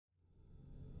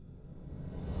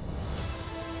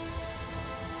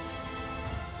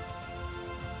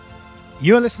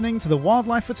You are listening to the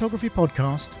Wildlife Photography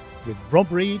Podcast with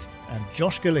Rob Reed and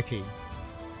Josh Galicki,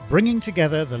 bringing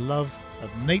together the love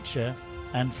of nature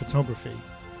and photography.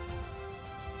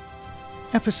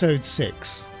 Episode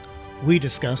 6. We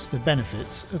discuss the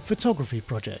benefits of photography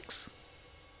projects.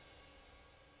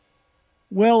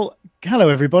 Well, hello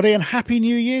everybody and Happy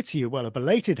New Year to you. Well, a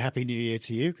belated Happy New Year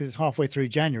to you because it's halfway through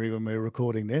January when we're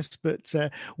recording this. But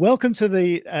welcome to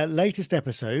the latest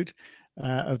episode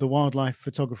of the Wildlife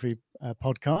Photography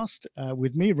Podcast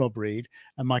with me, Rob Reed,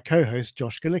 and my co-host,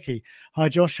 Josh Galicki. Hi,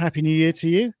 Josh. Happy New Year to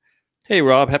you. Hey,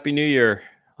 Rob. Happy New Year.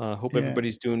 Hope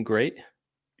everybody's doing great.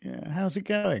 Yeah. How's it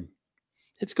going?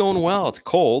 It's going well. It's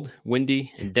cold,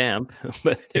 windy, and damp,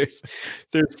 but there's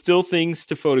still things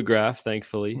to photograph,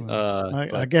 thankfully. Well,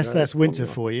 I guess that's winter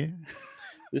for you.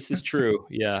 This is true.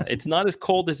 Yeah, it's not as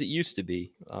cold as it used to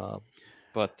be,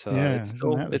 but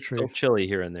it's still chilly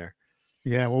here and there.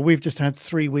 Yeah, well, we've just had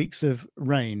 3 weeks of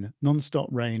rain, non-stop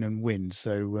rain and wind,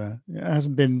 so it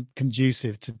hasn't been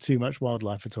conducive to too much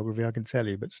wildlife photography, I can tell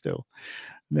you, but still,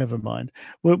 never mind.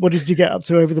 What did you get up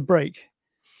to over the break?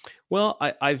 Well,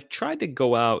 I've tried to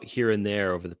go out here and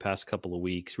there over the past couple of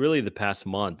weeks, really the past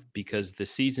month, because the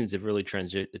seasons have really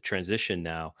transitioned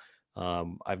now.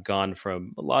 I've gone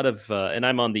from a lot of, and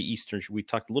I'm on the eastern. We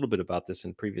talked a little bit about this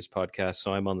in previous podcasts.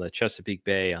 So I'm on the Chesapeake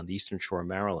Bay on the eastern shore of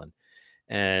Maryland,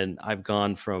 and I've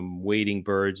gone from wading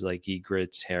birds like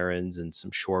egrets, herons, and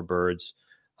some shorebirds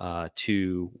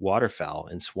to waterfowl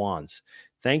and swans.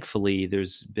 Thankfully,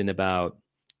 there's been about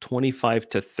 25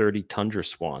 to 30 tundra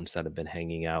swans that have been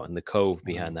hanging out in the cove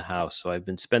behind the house. So I've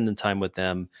been spending time with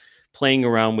them, playing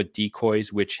around with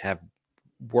decoys, which have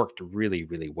worked really,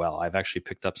 really well. I've actually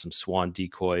picked up some swan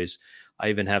decoys. I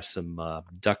even have some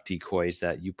duck decoys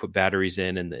that you put batteries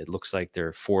in and it looks like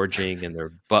they're foraging and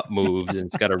their butt moves and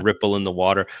it's got a ripple in the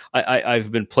water.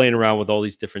 I've been playing around with all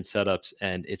these different setups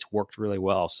and it's worked really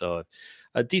well. So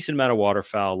a decent amount of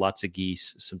waterfowl, lots of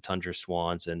geese, some tundra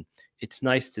swans, and it's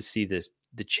nice to see the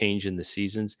change in the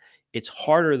seasons. It's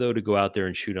harder though to go out there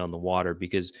and shoot on the water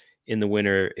because in the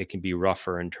winter it can be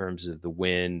rougher in terms of the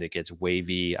wind. It gets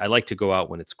wavy. I like to go out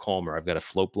when it's calmer. I've got a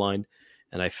float blind,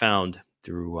 and I found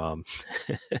through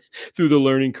through the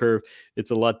learning curve,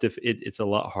 it's a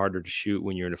lot harder to shoot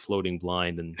when you're in a floating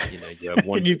blind and you have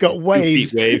one. And you've got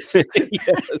waves. Yes,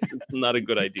 it's not a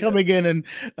good idea. Coming in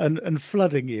and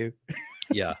flooding you.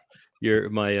 Yeah.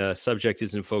 My subject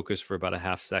is in focus for about a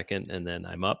half second, and then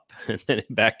I'm up, and then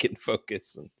back in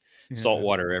focus, and salt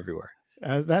water everywhere.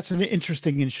 That's an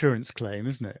interesting insurance claim,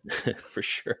 isn't it? For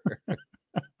sure.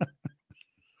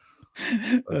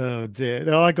 Oh dear!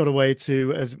 No, I got away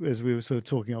to as we were sort of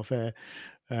talking off air.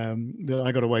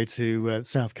 I got away to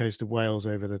south coast of Wales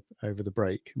over the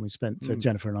break, and we spent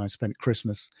Jennifer and I spent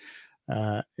Christmas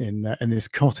in this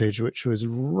cottage, which was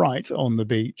right on the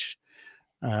beach.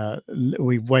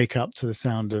 We wake up to the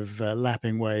sound of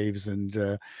lapping waves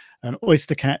and an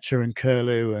oyster catcher and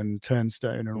curlew and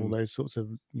turnstone and all those sorts of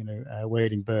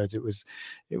wading birds. It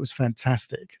was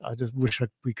fantastic. I just wish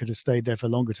we could have stayed there for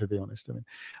longer, to be honest. I mean,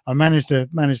 I managed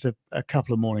a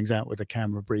couple of mornings out with the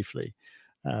camera briefly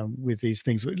with these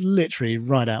things, literally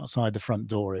right outside the front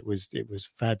door. It was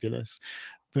fabulous.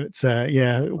 But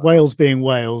Wales being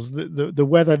Wales, the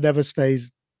weather never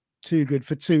stays too good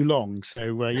for too long,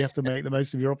 so you have to make the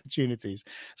most of your opportunities.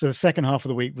 So the second half of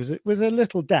the week was a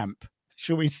little damp,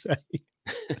 shall we say.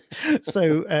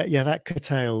 So that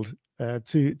curtailed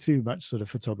too much sort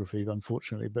of photography,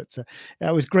 unfortunately, but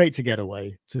it was great to get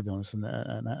away, to be honest,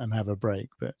 and have a break.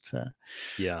 But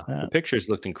the pictures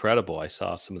looked incredible. I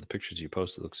saw some of the pictures you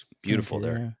posted. It looks beautiful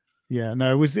there. Yeah,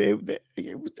 no, it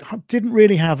didn't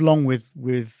really have long with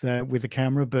the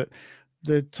camera, but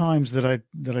the times that I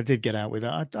did get out with it,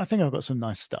 I think I've got some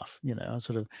nice stuff. I was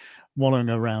sort of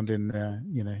wallowing around in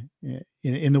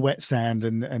the wet sand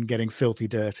and getting filthy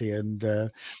dirty and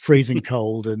freezing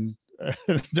cold and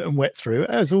wet through.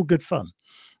 It was all good fun.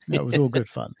 That was all good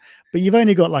fun. But you've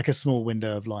only got like a small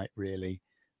window of light, really.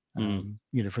 From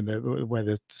where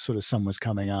the sort of sun was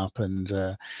coming up, and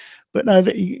but no,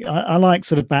 I like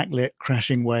sort of backlit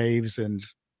crashing waves and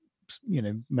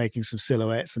making some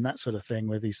silhouettes and that sort of thing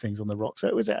with these things on the rocks. So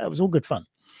it was all good fun.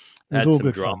 It was all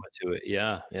good drama to it.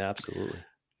 Yeah, absolutely.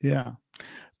 Yeah.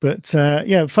 But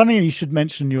funny you should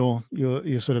mention your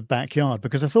sort of backyard,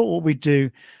 because I thought what we'd do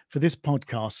for this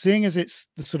podcast, seeing as it's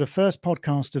the sort of first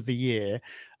podcast of the year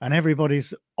and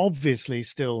everybody's obviously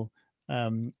still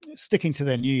sticking to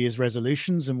their New Year's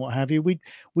resolutions and what have you,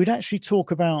 we'd actually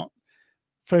talk about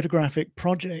photographic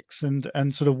projects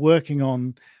and sort of working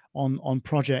on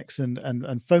projects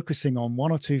and focusing on one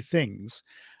or two things,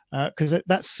 because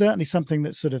that's certainly something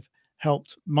that sort of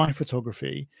helped my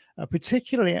photography,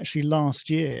 particularly actually last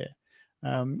year.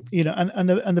 And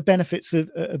the benefits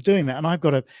of doing that. And I've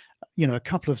got a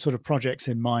couple of sort of projects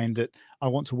in mind that I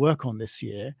want to work on this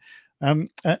year. And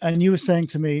you were saying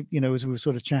to me, as we were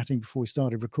sort of chatting before we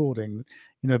started recording,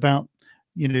 about,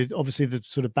 obviously the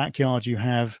sort of backyard you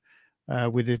have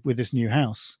with this new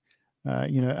house,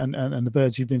 and the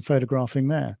birds you've been photographing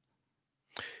there.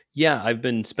 Yeah, I've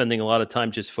been spending a lot of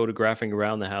time just photographing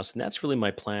around the house, and that's really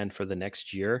my plan for the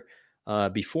next year.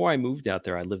 Before I moved out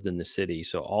there, I lived in the city,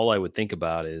 so all I would think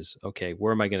about is, okay,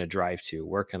 where am I going to drive to?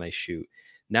 Where can I shoot?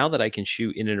 Now that I can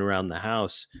shoot in and around the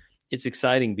house, it's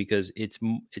exciting because it's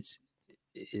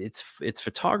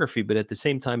photography, but at the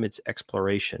same time, it's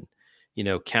exploration.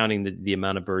 Counting the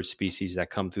amount of bird species that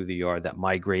come through the yard, that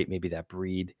migrate, maybe that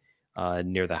breed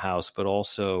near the house, but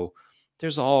also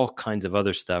there's all kinds of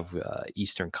other stuff,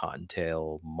 eastern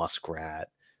cottontail, muskrat,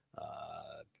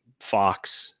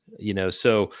 fox,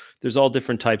 so there's all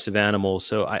different types of animals.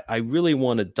 So I really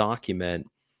want to document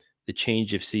the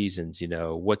change of seasons,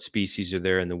 what species are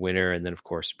there in the winter, and then of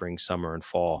course spring, summer, and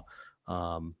fall.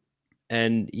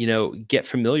 And get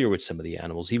familiar with some of the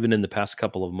animals. Even in the past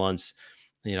couple of months,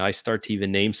 I start to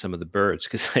even name some of the birds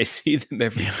because I see them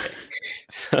every day.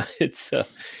 So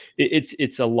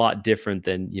it's a lot different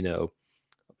than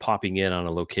popping in on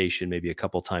a location maybe a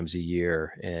couple times a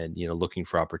year and looking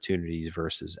for opportunities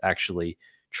versus actually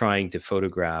trying to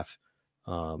photograph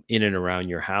in and around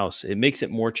your house. It makes it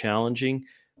more challenging,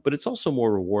 but it's also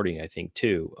more rewarding, I think,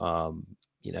 too.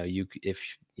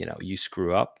 If you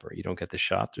screw up or you don't get the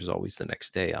shot, there's always the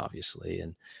next day, obviously.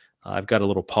 And I've got a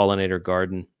little pollinator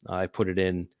garden. I put it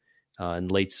in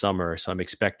late summer, so I'm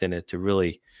expecting it to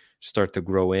really start to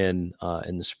grow in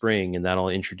the spring, and that'll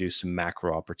introduce some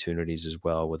macro opportunities as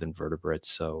well with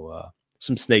invertebrates. So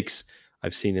some snakes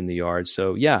I've seen in the yard.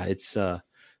 So yeah, it's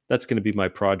that's going to be my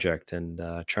project, and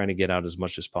trying to get out as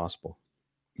much as possible.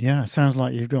 Yeah, sounds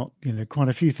like you've got quite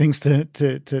a few things to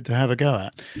have a go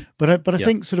at, but I Yeah.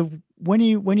 think sort of when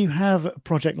you have a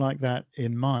project like that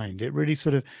in mind, it really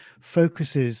sort of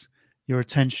focuses your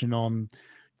attention on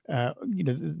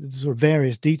the sort of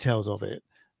various details of it,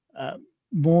 uh,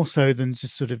 more so than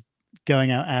just sort of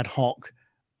going out ad hoc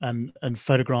and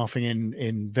photographing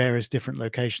in various different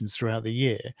locations throughout the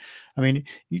year. I mean,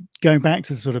 going back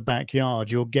to the sort of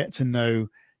backyard, you'll get to know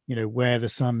where the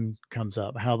sun comes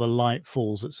up, how the light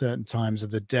falls at certain times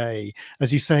of the day.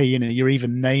 As you say, you're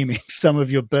even naming some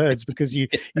of your birds because you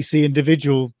see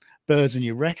individual birds and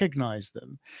you recognize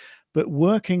them. But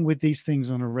working with these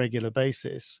things on a regular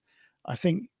basis, I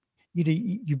think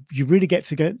you really get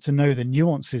to know the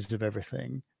nuances of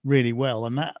everything really well,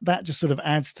 and that just sort of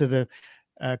adds to the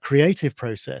creative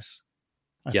process.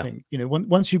 I Yeah. think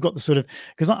once you've got the sort of,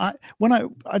 because I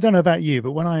don't know about you,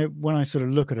 but when I sort of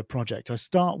look at a project, I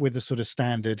start with the sort of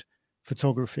standard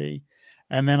photography,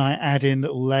 and then I add in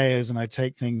little layers and I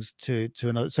take things to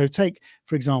another. So take,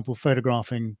 for example,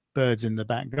 photographing birds in the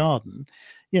back garden.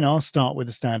 I'll start with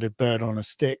the standard bird on a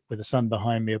stick with the sun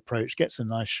behind me approach, get some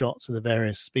nice shots of the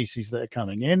various species that are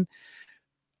coming in.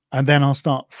 And then I'll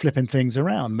start flipping things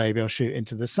around. Maybe I'll shoot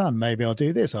into the sun. Maybe I'll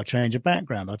do this. I'll change a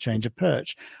background. I'll change a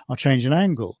perch. I'll change an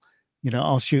angle.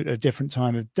 I'll shoot at a different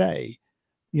time of day.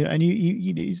 And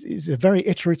it's a very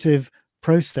iterative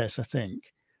process, I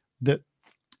think, that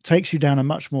takes you down a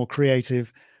much more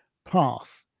creative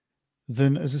path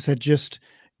than, as I said, just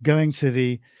going to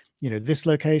the, this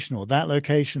location or that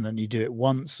location, and you do it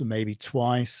once or maybe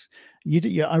twice.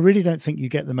 I really don't think you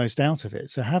get the most out of it.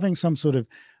 So having some sort of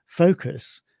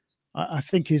focus, I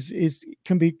think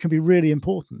can be really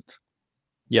important.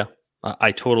 Yeah,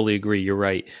 I totally agree. You're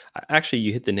right. Actually,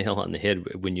 you hit the nail on the head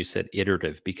when you said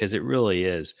iterative, because it really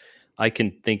is. I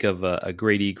can think of a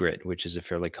great egret, which is a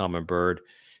fairly common bird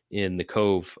in the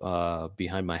cove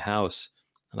behind my house.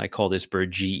 And I call this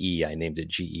bird GE. I named it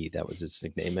GE. That was its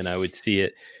nickname. And I would see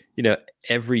it,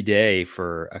 every day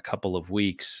for a couple of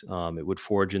weeks. It would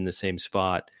forage in the same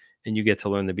spot, and you get to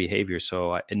learn the behavior.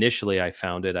 So initially, I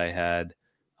found it. I had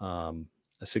a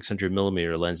 600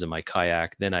 millimeter lens in my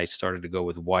kayak. Then I started to go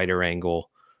with wider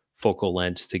angle focal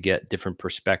lengths to get different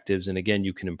perspectives. And again,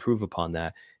 you can improve upon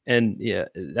that. And yeah,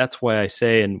 that's why I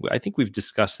say, and I think we've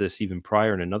discussed this even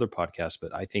prior in another podcast,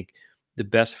 but I think the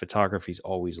best photography is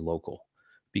always local,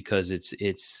 because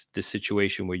it's the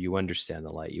situation where you understand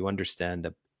the light, you understand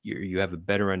you have a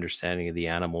better understanding of the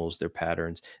animals, their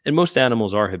patterns. And most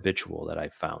animals are habitual, that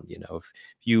I've found. If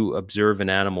you observe an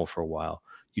animal for a while,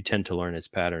 you tend to learn its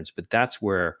patterns. But that's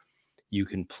where you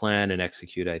can plan and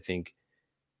execute, I think,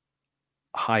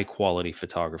 high quality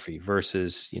photography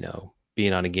versus,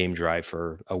 being on a game drive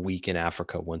for a week in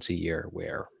Africa once a year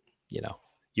where,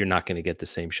 you're not going to get the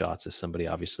same shots as somebody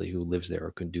obviously who lives there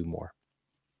or can do more.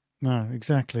 No,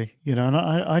 exactly. And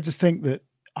I just think that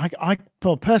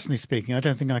well, personally speaking, I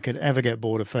don't think I could ever get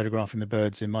bored of photographing the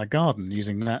birds in my garden,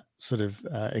 using that sort of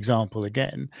example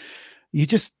again. You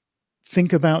just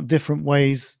think about different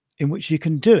ways in which you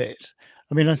can do it.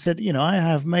 I mean, I said, I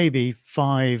have maybe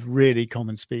 5 really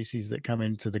common species that come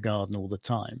into the garden all the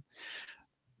time.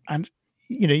 And,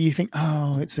 you think,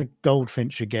 oh, it's a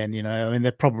goldfinch again, I mean,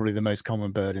 they're probably the most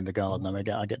common bird in the garden. I mean,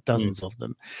 I get dozens of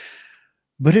them.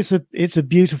 But it's a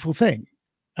beautiful thing.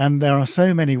 And there are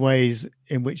so many ways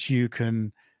in which you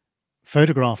can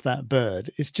photograph that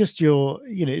bird. It's just your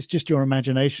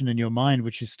imagination and your mind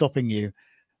which is stopping you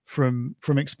from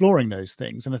exploring those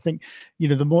things. And I think,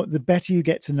 the better you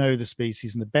get to know the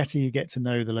species and the better you get to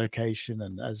know the location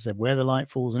and, as I said, where the light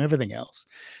falls and everything else,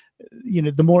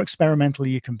 the more experimental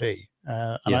you can be.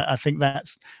 And I think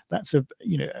that's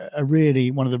a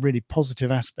really one of the really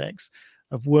positive aspects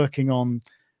of working on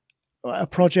a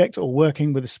project or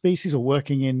working with a species or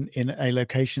working in a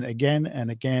location again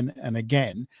and again and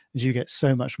again, as you get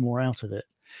so much more out of it.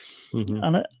 Mm-hmm.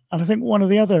 And I think one of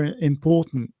the other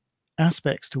important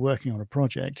aspects to working on a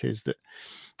project is that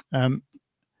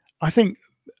I think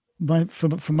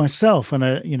for myself, and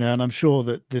and I'm sure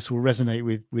that this will resonate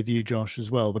with you, Josh,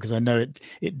 as well, because I know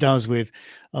it does with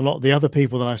a lot of the other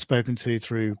people that I've spoken to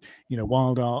through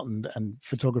wild art and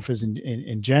photographers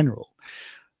in general.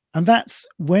 And that's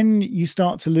when you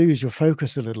start to lose your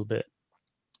focus a little bit,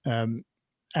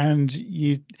 and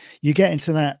you get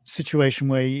into that situation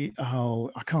where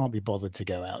I can't be bothered to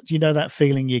go out. Do you know that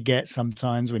feeling you get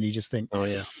sometimes when you just think, oh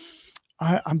yeah,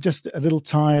 I'm just a little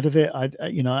tired of it.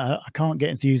 I can't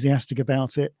get enthusiastic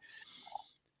about it.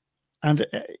 And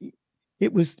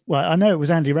it was, well, I know it was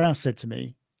Andy Rouse said to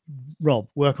me, Rob,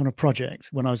 work on a project.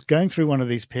 When I was going through one of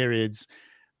these periods,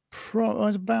 it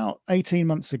was about 18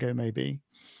 months ago, maybe.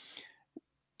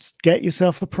 Get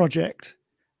yourself a project,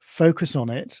 focus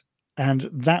on it, and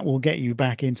that will get you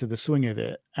back into the swing of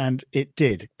it. And it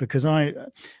did, because I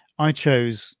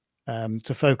chose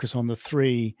to focus on the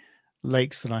 3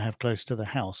 lakes that I have close to the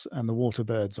house and the water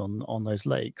birds on those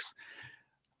lakes.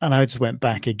 And I just went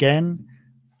back again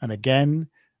and again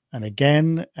and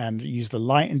again and used the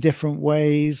light in different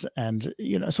ways. And,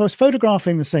 so I was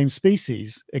photographing the same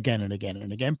species again and again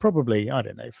and again, probably, I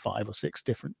don't know, 5 or 6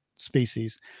 different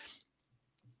species.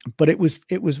 But it was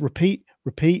repeat,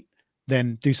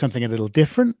 then do something a little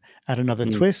different, add another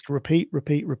twist, repeat.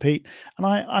 And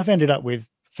I've ended up with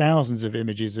thousands of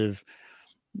images of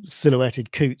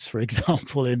silhouetted coots, for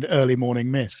example, in the early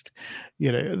morning mist.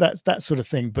 That's that sort of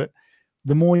thing. But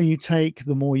the more you take,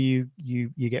 the more you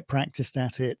get practiced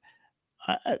at it.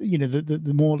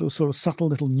 The more little sort of subtle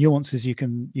little nuances you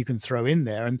can throw in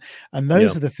there, and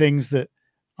those are the things that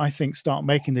I think start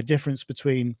making the difference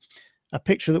between a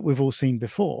picture that we've all seen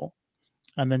before,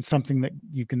 and then something that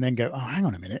you can then go, oh, hang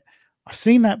on a minute, I've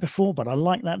seen that before, but I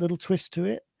like that little twist to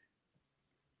it.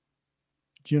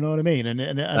 Do you know what I mean? And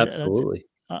absolutely.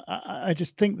 I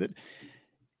just think that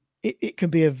it can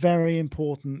be a very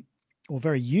important or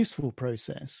very useful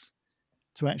process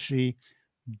to actually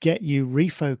get you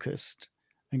refocused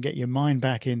and get your mind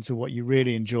back into what you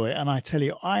really enjoy. And I tell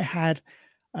you, I had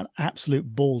an absolute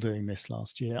ball doing this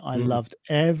last year. I loved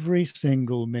every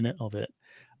single minute of it,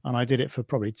 and I did it for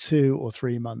probably 2 or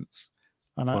 3 months,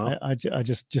 and wow. I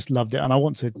just loved it, and I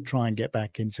want to try and get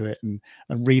back into it and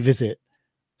revisit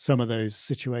some of those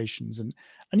situations, and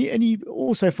you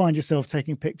also find yourself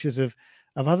taking pictures of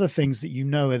other things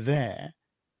that are there,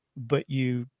 but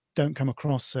you don't come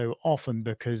across so often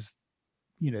because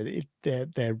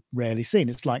they're rarely seen.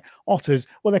 It's like otters.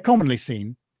 Well, they're commonly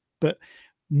seen, but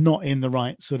not in the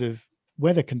right sort of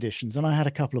weather conditions. And I had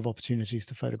a couple of opportunities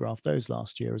to photograph those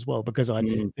last year as well, because I'd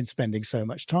been spending so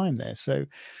much time there. So,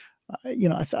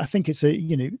 I think it's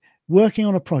working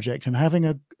on a project and having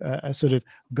a sort of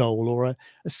goal or a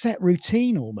set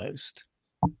routine almost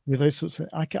with those sorts of,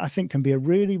 I think can be a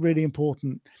really, really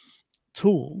important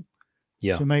tool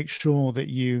to make sure that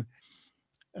you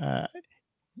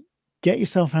get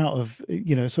yourself out of,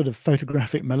 sort of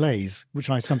photographic malaise, which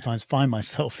I sometimes find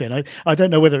myself in. I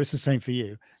don't know whether it's the same for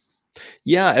you.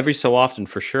 Yeah, every so often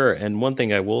for sure. And one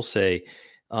thing I will say,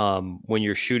 when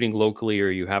you're shooting locally or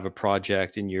you have a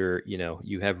project and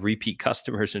you have repeat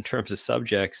customers in terms of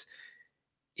subjects,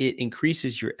 it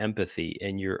increases your empathy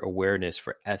and your awareness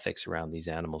for ethics around these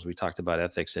animals. We talked about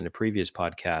ethics in a previous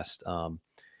podcast. On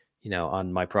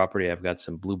my property, I've got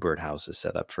some bluebird houses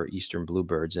set up for eastern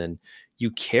bluebirds, and you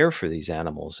care for these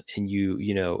animals, and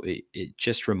it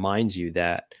just reminds you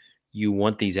that you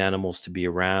want these animals to be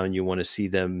around. You want to see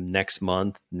them next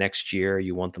month, next year.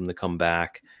 You want them to come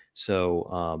back.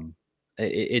 So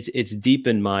it's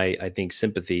deepened my, I think,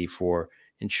 sympathy for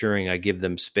ensuring I give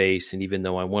them space. And even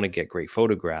though I want to get great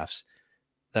photographs,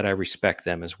 that I respect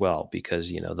them as well, because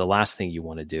the last thing you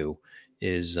want to do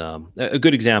is a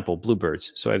good example,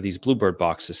 bluebirds. So I have these bluebird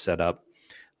boxes set up.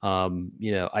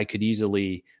 I could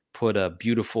easily put a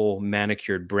beautiful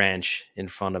manicured branch in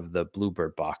front of the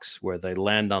bluebird box where they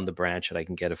land on the branch and I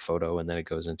can get a photo and then it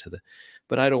goes into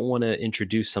but I don't want to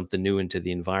introduce something new into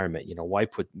the environment. Why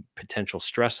put potential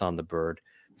stress on the bird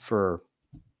for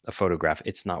a photograph?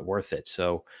 It's not worth it.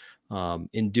 So,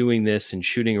 in doing this and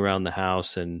shooting around the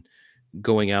house and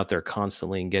going out there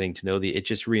constantly and getting to know it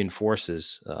just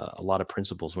reinforces a lot of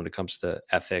principles when it comes to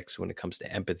ethics, when it comes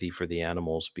to empathy for the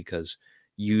animals, because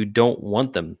you don't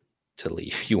want them to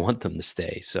leave. You want them to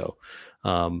stay. So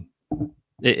um,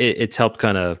 it's helped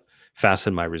kind of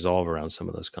fasten my resolve around some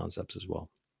of those concepts as well.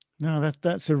 No,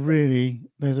 that's a really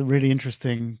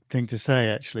interesting thing to say,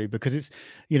 actually, because it's,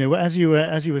 as you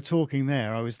were talking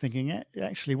there, I was thinking,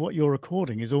 actually what you're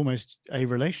recording is almost a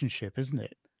relationship, isn't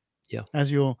it? Yeah.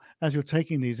 As you're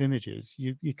taking these images,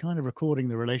 you're kind of recording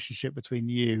the relationship between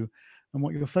you and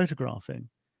what you're photographing.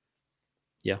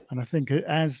 Yeah. And I think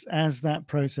as that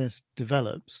process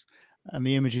develops and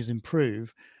the images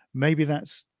improve, maybe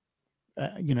that's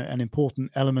an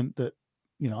important element that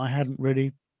I hadn't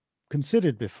really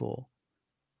considered before.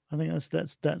 I think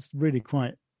that's really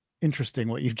quite interesting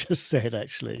what you've just said,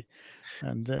 actually.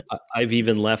 And I've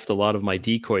even left a lot of my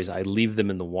decoys. I leave them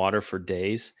in the water for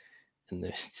days, and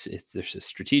there's a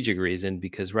strategic reason,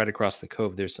 because right across the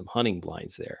cove there's some hunting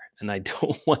blinds there, and I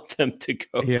don't want them to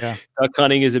go. yeah, Duck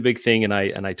hunting is a big thing, and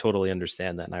I totally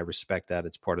understand that, and I respect that.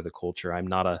 It's part of the culture. I'm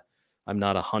not a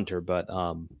hunter, but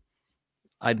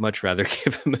I'd much rather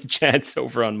give him a chance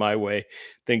over on my way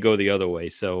than go the other way.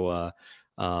 So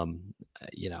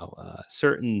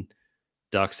certain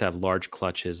ducks have large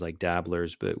clutches like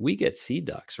dabblers, but we get sea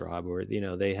ducks, Rob, where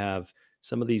they have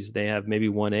some of these. They have maybe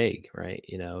one egg, right?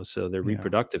 So their yeah.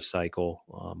 reproductive cycle.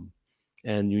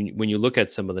 And when you look at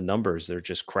some of the numbers, they're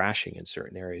just crashing in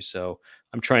certain areas. So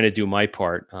I'm trying to do my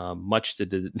part, much to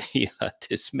the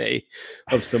dismay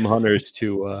of some hunters,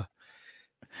 to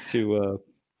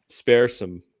spare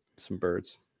some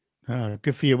birds. Oh,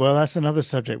 good for you. Well, that's another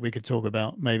subject we could talk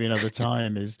about maybe another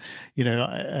time. Is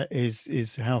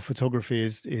how photography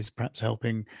is perhaps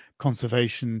helping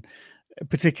conservation,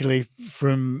 particularly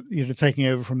from taking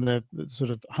over from the sort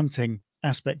of hunting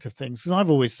aspect of things. Because I've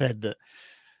always said that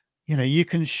you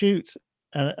can shoot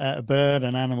a bird,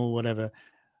 an animal, whatever,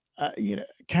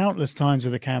 countless times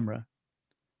with a camera.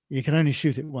 You can only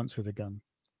shoot it once with a gun.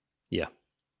 Yeah,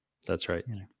 that's right.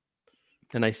 You know.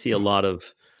 And I see a lot of,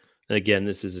 and again,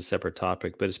 this is a separate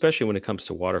topic, but especially when it comes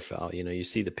to waterfowl, you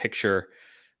see the picture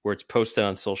where it's posted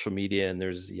on social media and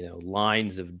there's,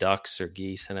 lines of ducks or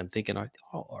geese. And I'm thinking,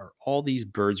 are all these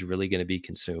birds really going to be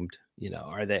consumed?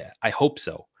 Are they? I hope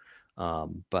so.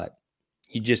 But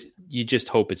you just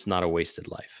hope it's not a wasted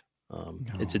life.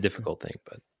 It's a difficult thing,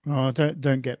 but. Oh,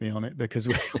 don't get me on it, because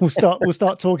we'll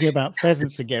start talking about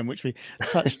pheasants again, which we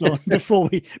touched on before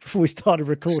we started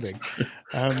recording.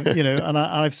 And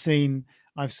I've seen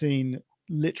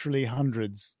literally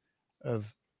hundreds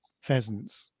of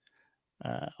pheasants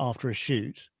after a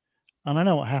shoot, and I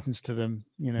know what happens to them.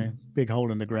 Big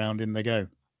hole in the ground, in they go.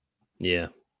 Yeah,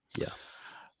 yeah.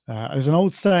 There's an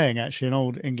old saying, actually, an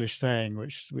old English saying,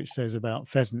 which says about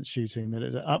pheasant shooting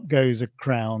that up goes a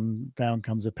crown, down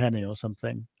comes a penny, or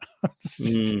something.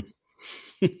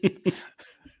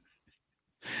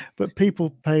 But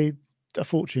people pay a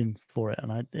fortune for it,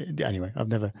 and anyway, I've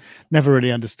never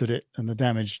really understood it, and the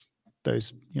damage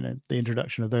those the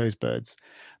introduction of those birds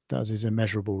does is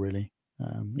immeasurable, really.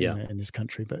 In this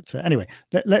country. But anyway,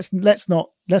 let's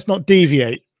not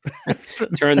deviate.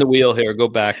 Turn the wheel here. Go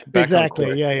back.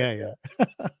 Exactly. Yeah.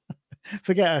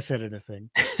 Forget I said anything.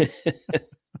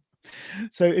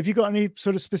 So, have you got any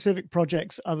sort of specific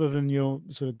projects other than your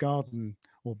sort of garden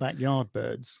or backyard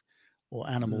birds or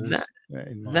animals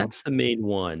in mind? That's the main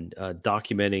one,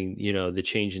 documenting, the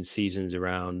change in seasons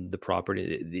around the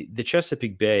property. The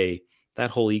Chesapeake Bay, that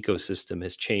whole ecosystem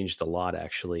has changed a lot,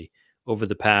 actually, over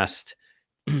the past,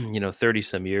 30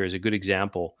 some years. A good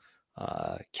example,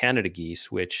 Canada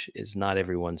geese, which is not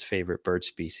everyone's favorite bird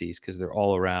species because they're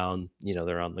all around,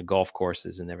 they're on the golf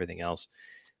courses and everything else.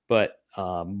 But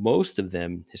most of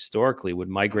them historically would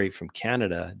migrate from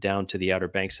Canada down to the Outer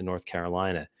Banks of North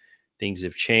Carolina. Things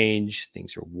have changed.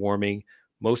 Things are warming.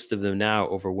 Most of them now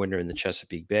overwinter in the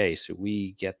Chesapeake Bay. So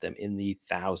we get them in the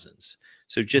thousands.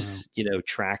 So just,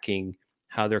 tracking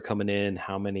how they're coming in,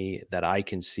 how many that I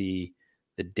can see,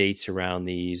 the dates around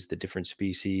these, the different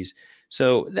species.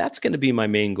 So that's going to be my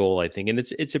main goal, I think, and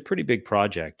it's a pretty big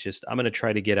project. Just I'm going to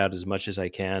try to get out as much as I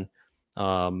can.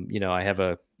 I have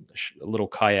a little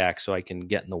kayak, so I can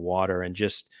get in the water and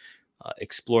just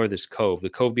explore this cove. The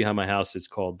cove behind my house is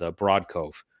called Broad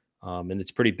Cove, and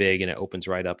it's pretty big, and it opens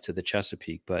right up to the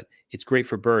Chesapeake. But it's great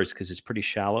for birds because it's pretty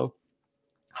shallow.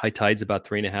 High tide's about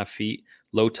 3.5 feet.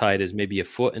 Low tide is maybe a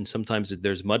foot, and sometimes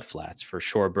there's mud flats for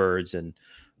shorebirds and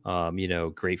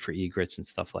great for egrets and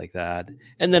stuff like that.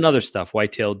 And then other stuff: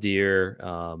 white-tailed deer,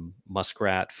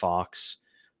 muskrat, fox,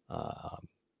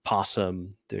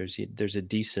 possum. There's a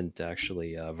decent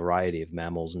actually variety of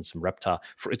mammals and some reptile.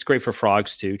 It's great for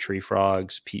frogs too: tree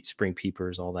frogs, spring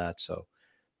peepers, all that. So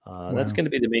that's going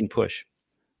to be the main push.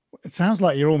 It sounds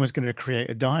like you're almost going to create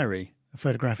a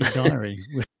photographic diary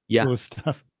with all the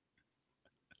stuff.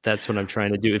 That's what I'm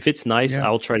trying to do. If it's nice,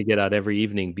 I'll try to get out every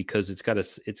evening because it's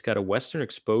got a western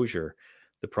exposure,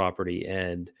 the property,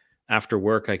 and after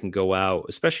work I can go out,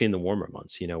 especially in the warmer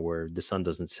months, where the sun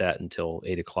doesn't set until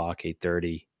 8 o'clock,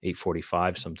 8:30,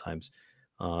 8:45 sometimes,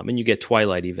 and you get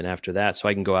twilight even after that. So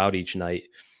I can go out each night,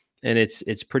 and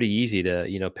it's pretty easy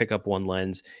to pick up one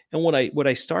lens. And what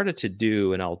I started to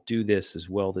do, and I'll do this as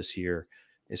well this year,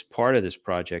 as part of this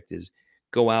project, is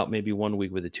go out maybe one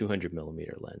week with a 200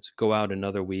 millimeter lens, go out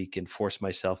another week and force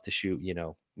myself to shoot,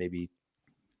 maybe,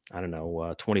 I don't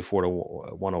know, 24 to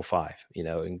 105,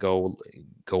 and go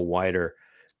wider.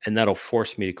 And that'll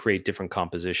force me to create different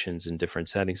compositions in different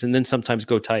settings. And then sometimes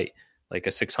go tight, like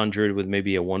a 600 with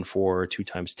maybe a 1.4 or 2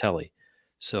 times tele.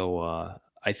 So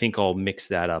I think I'll mix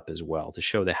that up as well to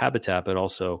show the habitat, but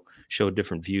also show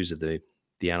different views of the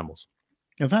animals.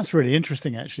 Now, that's really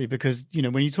interesting, actually, because,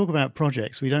 when you talk about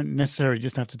projects, we don't necessarily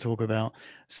just have to talk about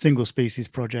single species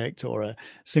project or a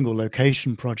single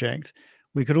location project.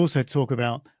 We could also talk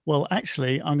about, well,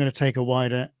 actually, I'm going to take a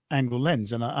wider angle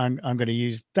lens and I'm going to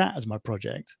use that as my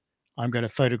project. I'm going to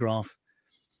photograph,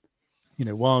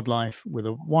 wildlife with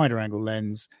a wider angle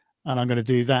lens, and I'm going to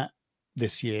do that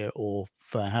this year or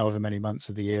for however many months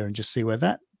of the year and just see where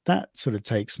that sort of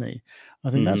takes me. I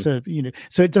think that's so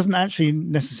it doesn't actually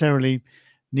necessarily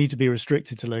need to be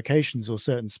restricted to locations or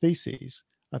certain species.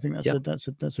 I think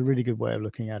that's a really good way of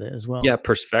looking at it as well. Yeah,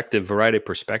 variety of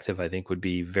perspective, I think would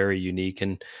be very unique.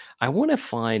 And I want to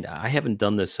find, I haven't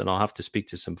done this and I'll have to speak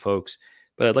to some folks,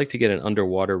 but I'd like to get an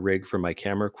underwater rig for my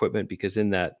camera equipment, because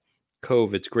in that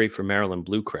cove, it's great for Maryland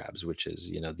blue crabs, which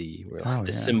is,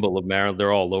 the symbol of Maryland.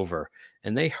 They're all over.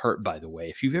 And they hurt, by the way.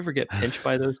 If you ever get pinched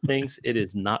by those things, it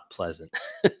is not pleasant.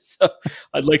 So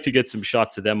I'd like to get some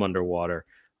shots of them underwater.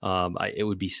 It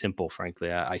would be simple,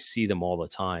 frankly. I see them all the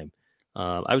time.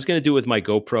 I was going to do it with my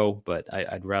GoPro, but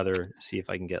I'd rather see if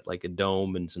I can get like a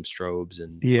dome and some strobes.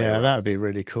 And that would be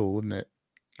really cool, wouldn't it?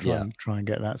 Try and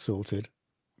get that sorted.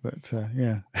 But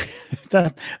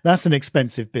that's an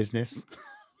expensive business.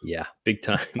 Yeah, big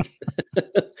time.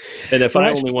 And if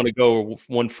I only want to go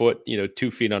 1 foot,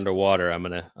 2 feet underwater, I'm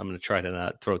gonna try to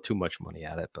not throw too much money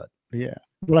at it. But yeah,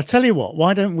 well, I tell you what,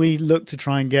 why don't we look to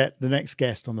try and get the next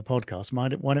guest on the podcast? Why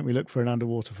don't we look for an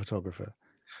underwater photographer?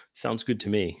 Sounds good to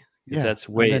me, because that's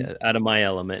way out of my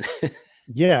element.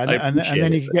 Yeah, and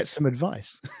then you can get some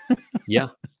advice. Yeah.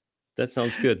 That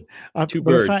sounds good. Two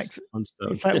birds. In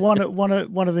fact, one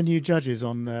of the new judges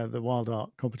on the Wild Art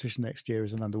competition next year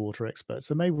is an underwater expert,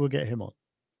 so maybe we'll get him on.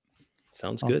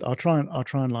 Sounds good. I'll try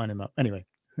and line him up. Anyway,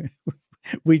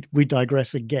 we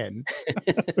digress again.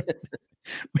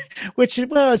 Which,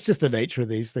 well, it's just the nature of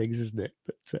these things, isn't it?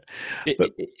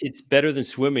 But it's better than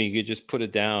swimming. You could just put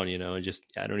it down, and just,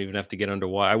 I don't even have to get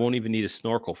underwater. I won't even need a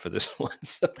snorkel for this one.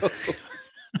 So.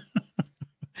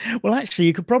 Well, actually,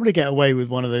 you could probably get away with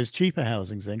one of those cheaper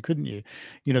housings then, couldn't you?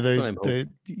 The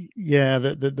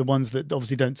ones that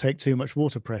obviously don't take too much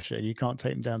water pressure. You can't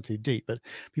take them down too deep, but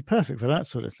be perfect for that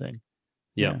sort of thing.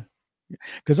 Yeah.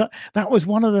 Because that was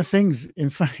one of the things,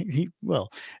 in fact, it's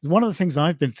one of the things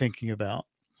I've been thinking about,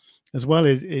 as well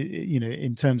as,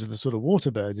 in terms of the sort of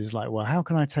water birds, is like, well, how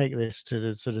can I take this to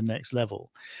the sort of next level?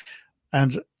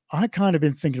 And I kind of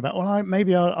been thinking about, well,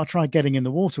 maybe I'll try getting in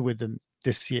the water with them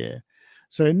this year.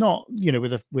 So not,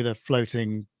 with a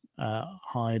floating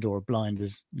hide or a blind,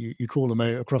 as you call them,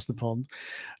 across the pond.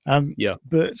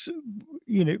 But,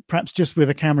 perhaps just with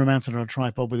a camera mounted on a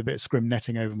tripod with a bit of scrim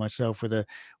netting over myself with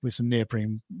some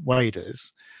neoprene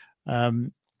waders,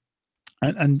 and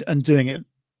doing it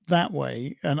that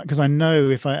way. And because I know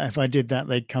if I did that,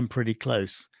 they'd come pretty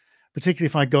close, particularly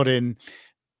if I got in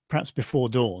perhaps before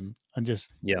dawn and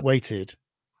just waited.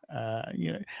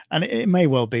 And it may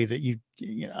well be that you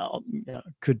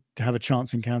could have a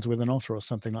chance encounter with an otter or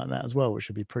something like that as well, which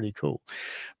would be pretty cool.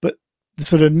 But the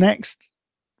sort of next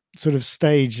sort of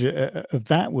stage of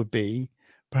that would be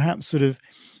perhaps sort of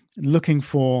looking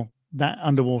for that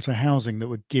underwater housing that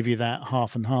would give you that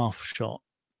half and half shot.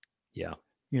 Yeah.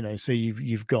 So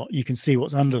you can see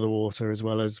what's under the water as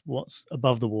well as what's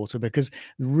above the water, because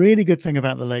the really good thing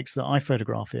about the lakes that I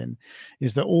photograph in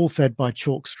is they're all fed by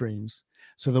chalk streams.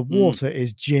 So the water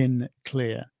is gin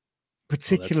clear,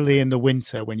 particularly in the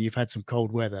winter when you've had some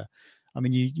cold weather. I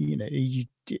mean,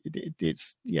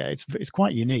 it's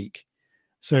quite unique.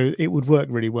 So it would work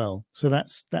really well. So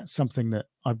that's something that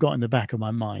I've got in the back of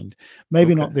my mind.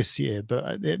 Maybe not this year,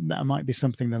 but that might be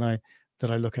something that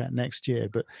I look at next year.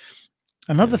 But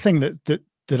another thing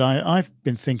that I've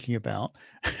been thinking about,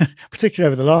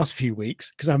 particularly over the last few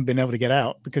weeks, because I haven't been able to get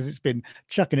out because it's been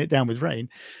chucking it down with rain,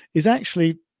 is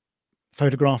actually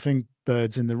photographing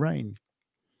birds in the rain.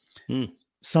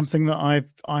 Something that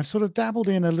I've sort of dabbled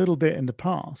in a little bit in the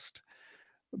past,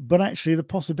 but actually the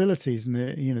possibilities and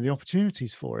the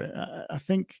opportunities for it, I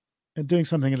think doing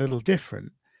something a little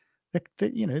different,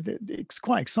 it's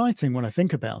quite exciting when I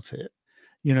think about it.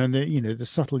 And the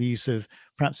subtle use of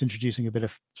perhaps introducing a bit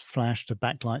of flash to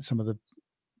backlight some of the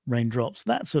raindrops,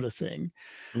 that sort of thing.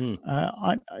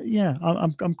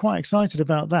 I'm quite excited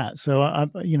about that. So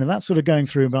that's sort of going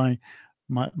through my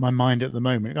mind at the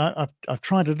moment. I've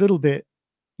tried a little bit,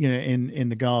 in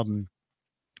the garden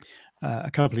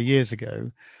a couple of years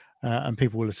ago, and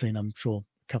people will have seen, I'm sure,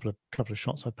 a couple of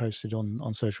shots I posted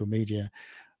on social media.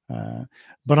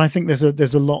 But I think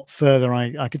there's a lot further.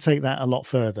 I could take that a lot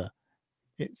further.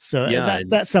 It's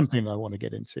that's something that I want to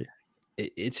get into.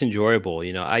 It's enjoyable.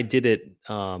 I did it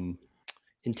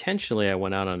intentionally. I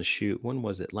went out on a shoot. When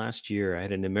was it? Last year. I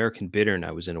had an American bittern.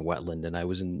 I was in a wetland, and I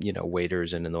was in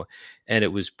waders and and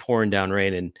it was pouring down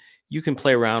rain. And you can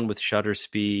play around with shutter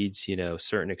speeds.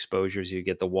 Certain exposures. You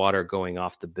get the water going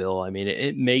off the bill. I mean,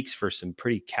 it makes for some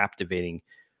pretty captivating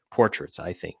portraits,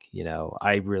 I think.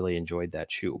 I really enjoyed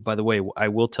that shoot. By the way, I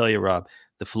will tell you, Rob,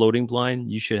 the floating blind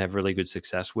you should have really good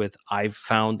success with. I've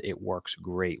found it works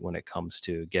great when it comes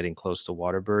to getting close to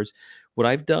water birds. What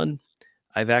I've done,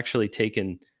 I've actually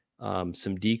taken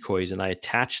some decoys and I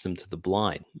attach them to the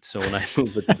blind. So when I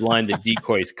move with the blind, the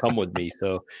decoys come with me.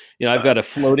 So, I've got a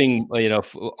floating,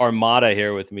 armada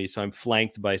here with me. So I'm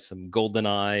flanked by some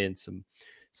goldeneye and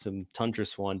some tundra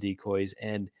swan decoys.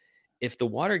 And if the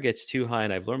water gets too high,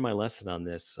 and I've learned my lesson on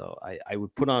this, so I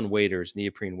would put on waders,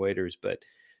 neoprene waders, but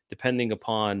depending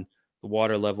upon the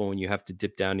water level, when you have to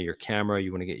dip down to your camera,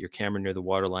 you want to get your camera near the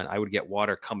water line, I would get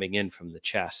water coming in from the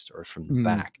chest or from the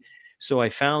back. So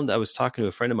I was talking to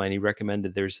a friend of mine, he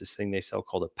recommended there's this thing they sell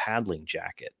called a paddling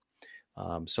jacket.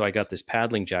 So I got this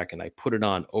paddling jacket and I put it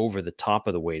on over the top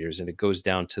of the waders and it goes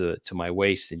down to my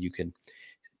waist, and you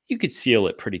could seal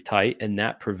it pretty tight, and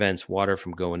that prevents water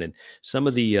from going in. Some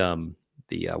of the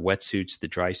wetsuits, the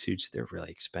dry suits, they're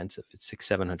really expensive. It's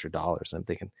 $600-700. I'm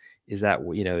thinking, is that,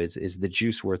 is the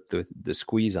juice worth the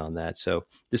squeeze on that? So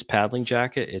this paddling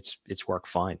jacket, it's worked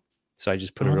fine. So I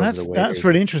just put it over the waders. That's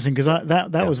really interesting, because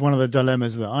that was one of the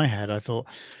dilemmas that I had. I thought,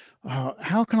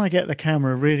 how can I get the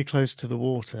camera really close to the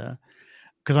water?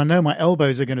 Because I know my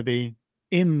elbows are going to be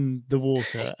in the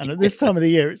water, and at this time of the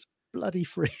year, it's bloody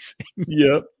freezing.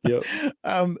 Yep. So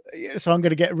I'm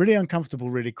going to get really uncomfortable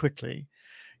really quickly.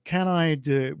 Can I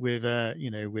do it with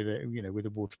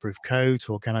a waterproof coat,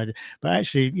 or can I do? But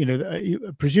actually,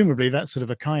 presumably that's sort of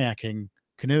a kayaking,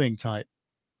 canoeing type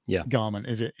garment,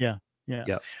 is it? Yeah.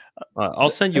 I'll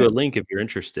send you a link if you're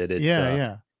interested.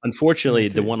 It's unfortunately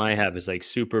the one I have is like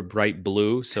super bright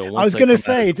blue. So I was going to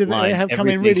say, do they have come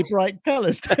in really bright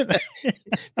colors? Don't they?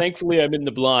 Thankfully, I'm in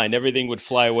the blind. Everything would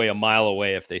fly away a mile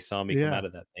away if they saw me come out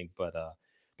of that thing. But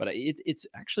it's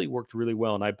actually worked really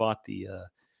well. And I bought the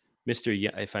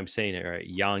Mr. If I'm saying it right,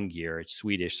 Jan-Gear. It's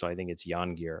Swedish, so I think it's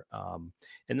Jan-Gear.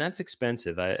 And that's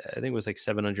expensive. I think it was like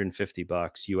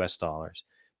 $750 US dollars.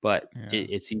 But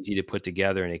it's easy to put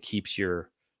together, and it keeps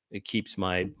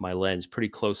my lens pretty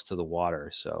close to the water.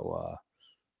 So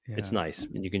it's nice,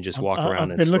 and you can just walk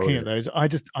around. I've been looking at those. I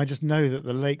just know that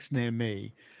the lakes near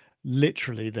me,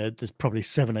 literally, there's probably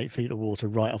 7-8 feet of water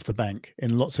right off the bank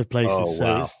in lots of places. Oh,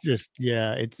 wow. So it's just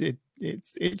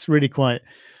it's really quite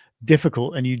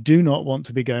difficult, and you do not want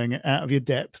to be going out of your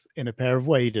depth in a pair of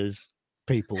waders,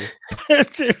 people.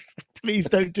 Please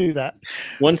don't do that.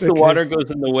 Once the water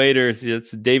goes in the waders,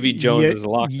 it's Davy Jones's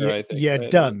locker, I think. You're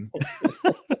done.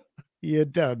 You're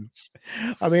done.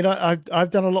 I mean, I've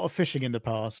done a lot of fishing in the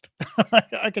past.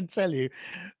 I can tell you,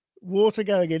 water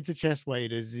going into chest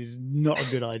waders is not a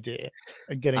good idea,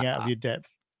 and getting out of your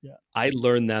depth. Yeah, I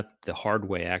learned that the hard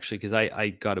way, actually, because I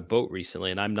got a boat recently,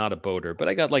 and I'm not a boater, but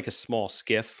I got like a small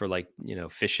skiff for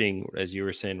fishing, as you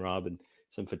were saying, Rob, and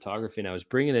some photography. And I was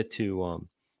bringing it to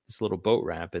this little boat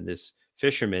ramp, and this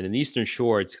fishermen in the Eastern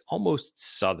Shore. It's almost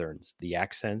Southerns, the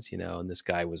accents, and this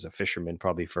guy was a fisherman,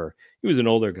 he was an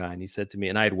older guy. And he said to me,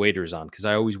 and I had waders on because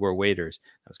I always wear waders.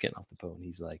 I was getting off the boat and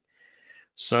he's like,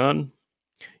 son,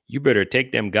 you better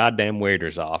take them goddamn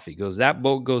waders off. He goes, that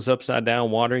boat goes upside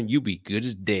down water and you be good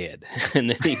as dead. And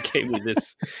then he gave me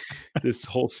this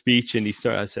whole speech and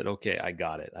I said, okay, I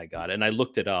got it. And I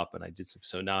looked it up and I did some.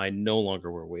 So now I no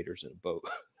longer wear waders in a boat.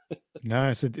 No,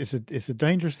 it's a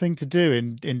dangerous thing to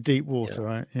do in deep water,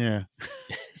 right? Yeah.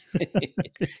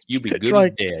 You be good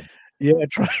as dead. Yeah,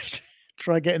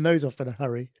 try getting those off in a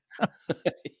hurry.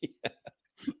 Yeah.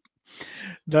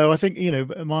 No, I think,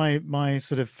 my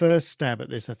sort of first stab at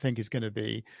this, I think, is going to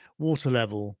be water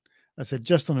level. I said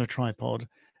just on a tripod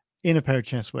in a pair of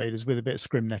chest waders with a bit of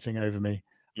scrim netting over me.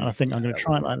 And I think I'm going to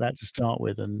try it like that to start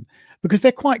with. And because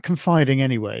they're quite confiding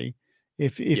anyway,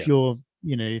 if you're,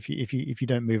 if you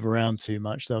don't move around too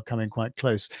much, they'll come in quite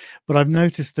close. But I've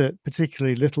noticed that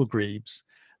particularly little grebes,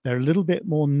 they're a little bit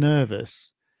more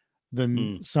nervous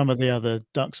than some of the other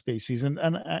duck species. And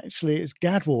actually it's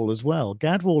gadwall as well.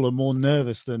 Gadwall are more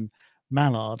nervous than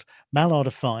mallard. Mallard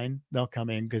are fine. They'll come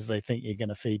in because they think you're going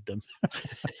to feed them.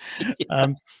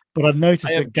 But I've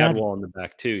noticed that gadwall in the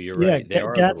back too. You're right.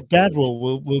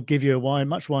 Gadwall will give you a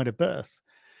much wider berth.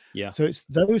 Yeah. So it's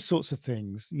those sorts of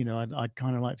things, I'd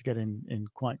kind of like to get in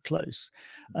quite close.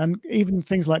 And even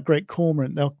things like great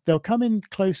cormorant, they'll come in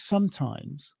close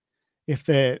sometimes if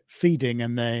they're feeding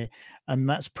and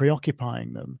that's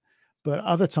preoccupying them. But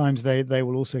other times they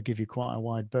will also give you quite a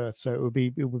wide berth. So it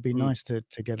would be nice to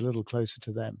get a little closer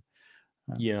to them.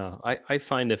 Yeah, I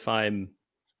find if I'm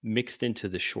mixed into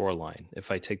the shoreline,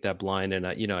 if I take that blind and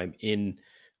I'm in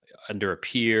under a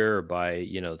pier or by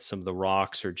some of the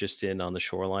rocks or just in on the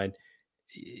shoreline,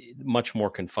 much more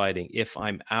confiding. If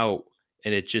I'm out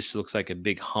and it just looks like a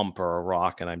big hump or a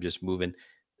rock and I'm just moving,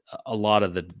 a lot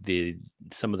of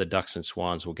some of the ducks and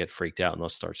swans will get freaked out and they'll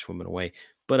start swimming away.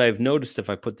 But I've noticed if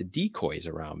I put the decoys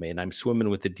around me and I'm swimming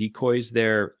with the decoys,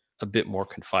 they're a bit more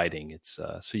confiding. It's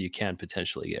so you can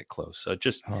potentially get close. So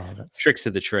just tricks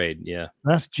of the trade. Yeah.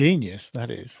 That's genius. That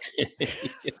is.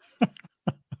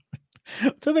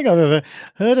 I don't think I've ever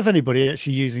heard of anybody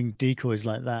actually using decoys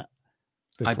like that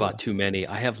before. I bought too many.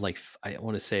 I have I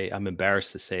want to say, I'm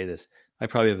embarrassed to say this, I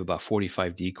probably have about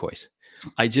 45 decoys.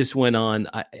 I just went on.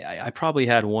 I probably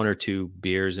had one or two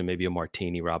beers and maybe a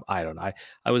martini, Rob. I don't know.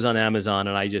 I was on Amazon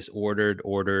and I just ordered,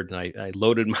 and I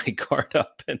loaded my cart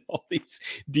up, and all these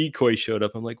decoys showed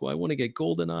up. I'm like, well, I want to get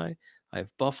goldeneye. I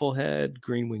have bufflehead,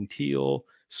 green winged teal,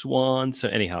 swan. So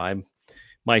anyhow,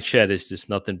 my shed is just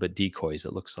nothing but decoys.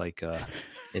 It looks like an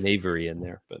aviary in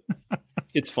there, but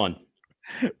it's fun.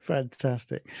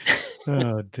 Fantastic.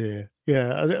 Oh dear.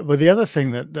 Yeah. But the other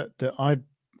thing that I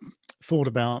thought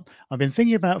about, I've been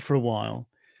thinking about for a while,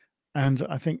 and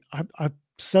I think I'm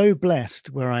so blessed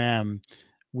where I am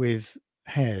with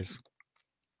hares,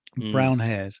 brown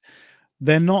hares.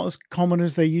 They're not as common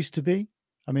as they used to be.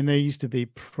 I mean, they used to be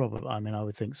probably, I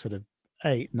would think sort of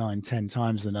 8, 9, 10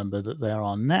 times the number that there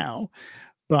are now.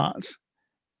 But,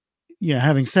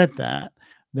 having said that,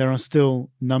 there are still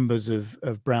numbers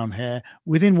of brown hare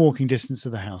within walking distance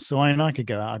of the house. So I could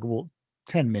go out, I could walk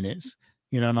 10 minutes,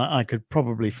 and I could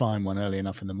probably find one early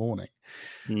enough in the morning.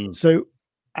 So,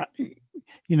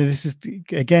 this is,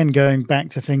 again, going back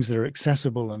to things that are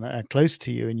accessible and are close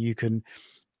to you, and you can,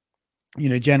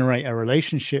 generate a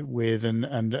relationship with and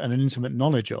an intimate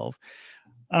knowledge of.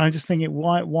 And I'm just thinking,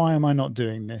 why am I not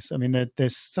doing this? I mean,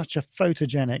 there's such a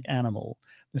photogenic animal.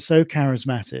 They're so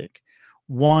charismatic.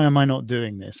 Why am I not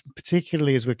doing this?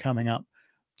 Particularly as we're coming up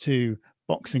to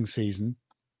boxing season,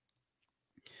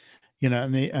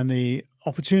 and the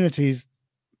opportunities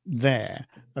there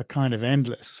are kind of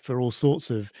endless for all sorts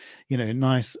of,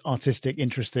 nice, artistic,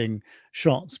 interesting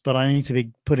shots. But I need to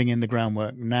be putting in the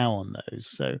groundwork now on those.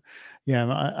 So,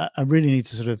 I really need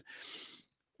to sort of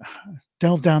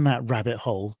delve down that rabbit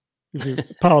hole.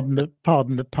 Pardon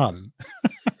the pun.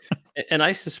 And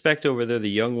I suspect over there, the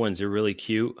young ones are really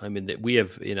cute. I mean, that we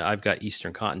have, I've got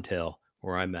Eastern Cottontail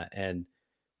where I'm at, and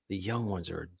the young ones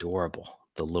are adorable.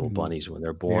 The little bunnies when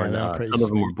they're born. Yeah, they're some of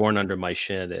them were born under my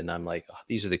shed, and I'm like,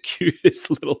 these are the cutest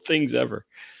little things ever.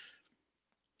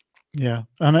 Yeah,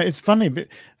 and it's funny, but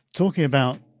talking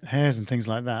about hares and things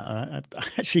like that, I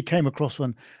actually came across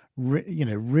one,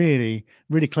 really,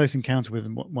 really close encounter with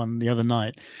one the other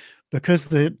night, because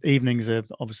the evenings are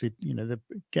obviously, they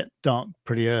get dark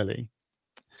pretty early,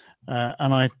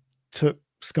 and I took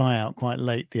Sky out quite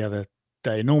late the other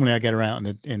day. Normally I get her out in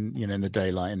the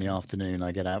daylight. In the afternoon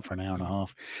I get out for an hour and a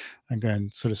half and go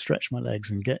and sort of stretch my legs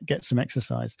and get some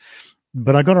exercise.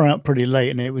 But I got her out pretty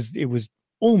late, and it was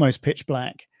almost pitch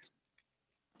black,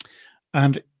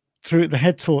 And through the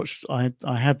head torch, I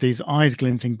had these eyes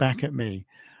glinting back at me,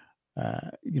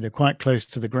 quite close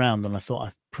to the ground, and I thought,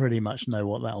 I pretty much know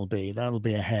what that'll be. That'll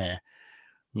be a hare.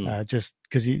 Just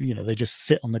because they just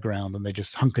sit on the ground and they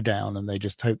just hunker down and they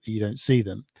just hope that you don't see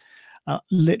them.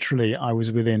 Literally, I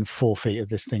was within 4 feet of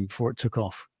this thing before it took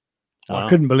off. Wow. I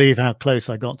couldn't believe how close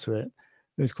I got to it.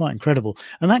 It was quite incredible.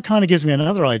 And that kind of gives me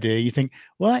another idea. You think,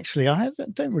 well, actually,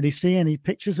 don't really see any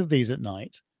pictures of these at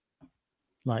night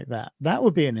like that. That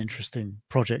would be an interesting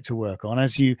project to work on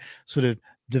as you sort of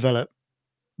develop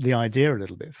the idea a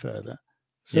little bit further.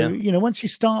 So, once you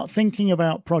start thinking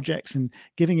about projects and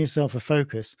giving yourself a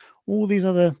focus, all these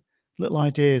other little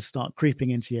ideas start creeping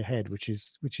into your head, which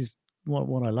is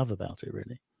what I love about it,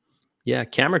 really. Yeah,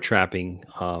 camera trapping,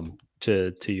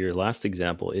 to your last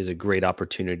example, is a great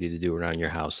opportunity to do around your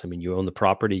house. I mean, you own the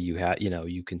property,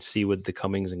 you can see what the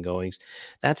comings and goings.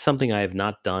 That's something I have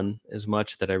not done as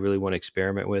much that I really want to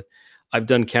experiment with. I've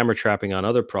done camera trapping on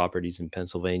other properties in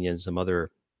Pennsylvania and some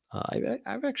other.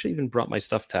 I've actually even brought my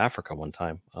stuff to Africa one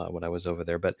time when I was over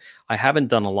there, but I haven't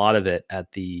done a lot of it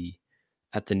at the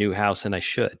new house, and I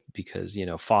should, because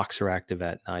fox are active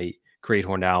at night. Great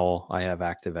horned owl I have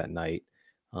active at night.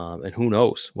 And who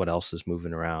knows what else is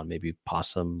moving around, maybe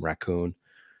possum, raccoon.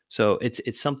 So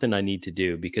it's something I need to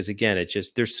do, because again,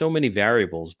 there's so many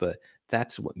variables, but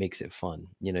that's what makes it fun.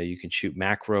 You can shoot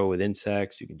macro with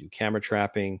insects, you can do camera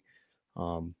trapping.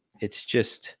 It's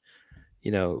just,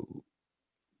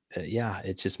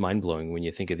 it's just mind blowing when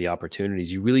you think of the opportunities.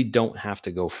 You really don't have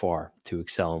to go far to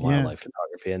excel in wildlife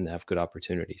photography and have good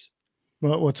opportunities.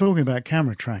 Well, we're talking about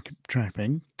camera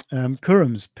trapping.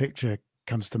 Khurram's picture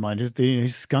comes to mind. Is the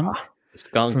skunk? The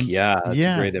skunk, that's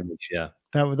a great image. Yeah,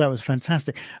 that was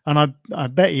fantastic. And I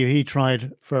bet you he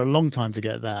tried for a long time to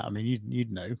get that. I mean,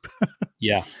 you'd know.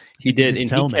 Yeah, he did, and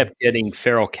he kept getting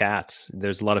feral cats.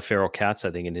 There's a lot of feral cats,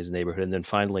 I think, in his neighborhood. And then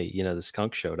finally, the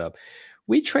skunk showed up.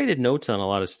 We traded notes on a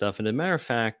lot of stuff. And as a matter of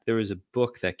fact, there was a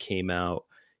book that came out.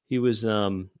 He's a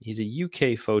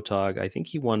UK photog. I think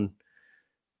he won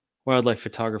Wildlife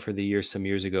Photographer of the Year some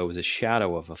years ago. It was a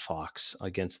shadow of a fox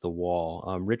against the wall.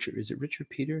 Richard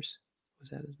Peters? Was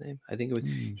that his name? I think it was.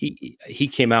 He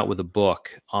came out with a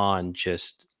book on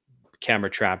just camera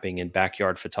trapping and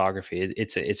backyard photography.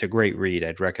 It's a great read.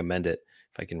 I'd recommend it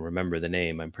if I can remember the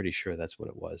name. I'm pretty sure that's what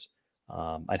it was.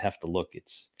 I'd have to look.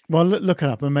 Well, look it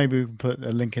up, and maybe we can put a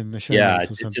link in the show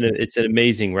notes or something. It's an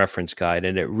amazing reference guide,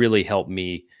 and it really helped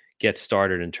me get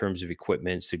started in terms of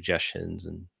equipment, suggestions,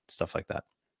 and stuff like that.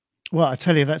 Well, I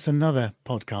tell you, that's another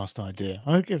podcast idea.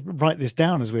 I could write this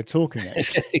down as we're talking,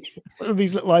 actually.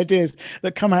 These little ideas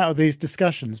that come out of these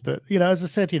discussions. But, as I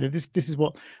said, this is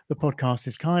what the podcast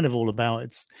is kind of all about.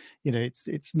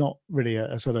 It's not really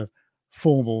a sort of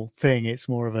formal thing. It's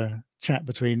more of a chat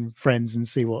between friends and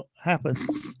see what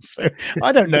happens. So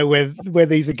I don't know where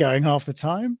these are going half the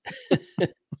time.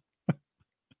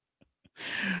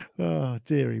 Oh,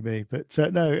 dearie me. But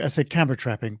no, I said camera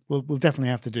trapping. We'll definitely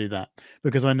have to do that,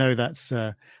 because I know that's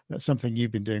something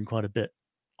you've been doing quite a bit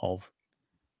of.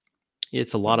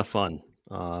 It's a lot of fun.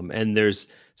 And there's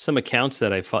some accounts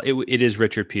that I follow. It is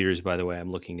Richard Peters, by the way.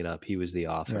 I'm looking it up. He was the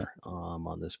author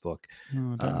on this book.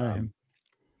 Oh, I don't know him.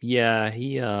 Yeah,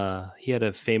 he had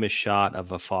a famous shot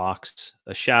of a fox,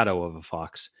 a shadow of a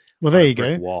fox. Well, there you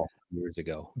go. Wall years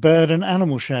ago. Bird and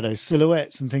animal shadows,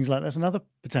 silhouettes, and things like that. That's another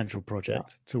potential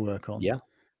project to work on. Yeah.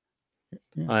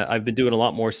 I've been doing a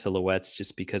lot more silhouettes,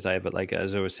 just because I have,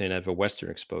 as I was saying, I have a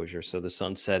Western exposure, so the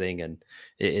sun's setting, and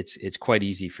it's quite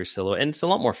easy for silhouette, and it's a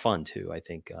lot more fun too, I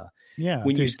think.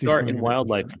 When you start in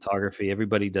wildlife photography,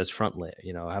 everybody does front lit.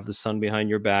 Have the sun behind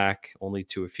your back. Only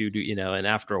to a few do. And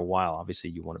after a while, obviously,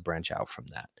 you want to branch out from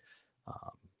that.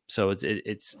 So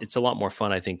it's a lot more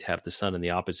fun, I think, to have the sun in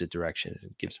the opposite direction.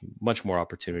 It gives much more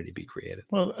opportunity to be creative.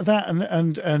 Well, that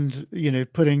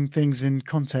and putting things in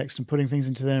context and putting things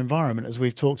into their environment, as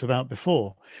we've talked about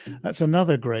before, that's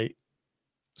another great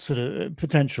sort of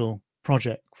potential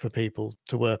project for people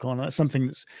to work on. That's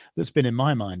something that's been in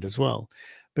my mind as well,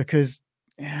 because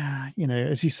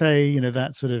as you say,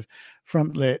 that sort of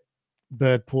front lit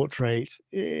bird portrait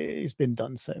has been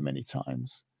done so many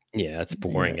times. Yeah, it's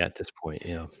boring at this point.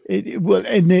 Yeah.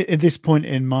 At this point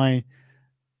in my,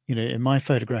 in my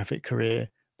photographic career,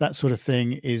 that sort of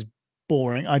thing is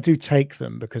boring. I do take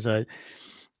them because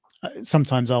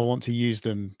sometimes I want to use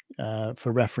them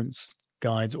for reference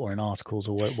guides or in articles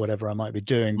or whatever I might be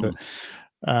doing.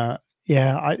 But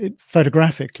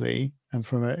photographically and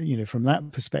from that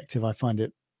perspective, I find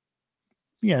it,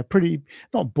 pretty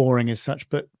not boring as such,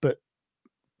 but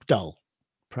dull.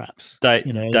 Perhaps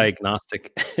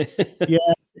diagnostic. Yeah,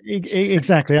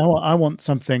 exactly. I want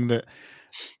something that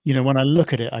when I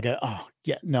look at it, I go, oh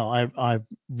yeah, no, I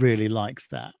really like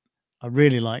that. I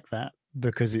really like that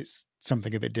because it's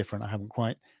something a bit different. I haven't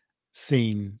quite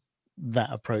seen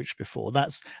that approach before.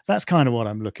 That's kind of what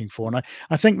I'm looking for. And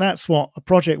I think that's what a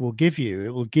project will give you.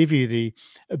 It will give you the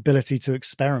ability to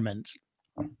experiment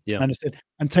Yeah.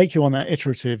 and take you on that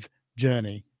iterative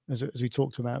journey as we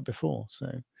talked about before.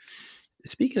 So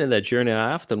Speaking of that journey,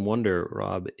 I often wonder,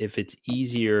 Rob, if it's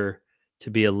easier to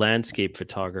be a landscape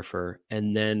photographer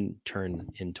and then turn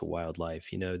into wildlife.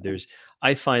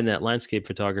 I find that landscape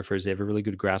photographers, they have a really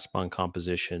good grasp on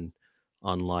composition,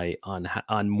 on light,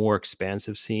 on more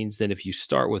expansive scenes than if you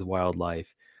start with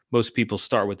wildlife. Most people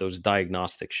start with those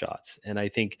diagnostic shots, and I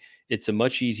think it's a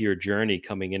much easier journey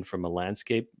coming in from a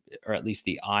landscape, or at least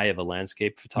the eye of a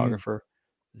landscape photographer,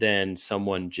 than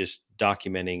someone just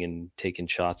documenting and taking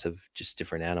shots of just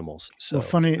different animals. well, So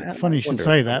funny I you should wonder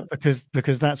say about that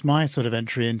because that's my sort of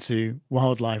entry into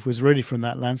wildlife was really from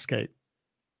that landscape.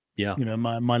 Yeah.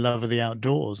 My love of the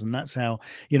outdoors, and that's how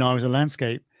I was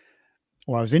I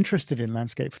was interested in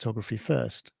landscape photography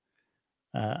first,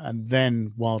 and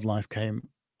then wildlife came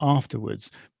afterwards.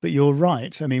 But you're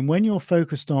right. I mean, when you're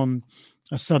focused on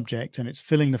a subject and it's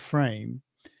filling the frame,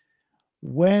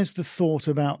 where's the thought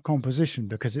about composition?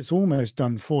 Because it's almost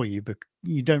done for you, but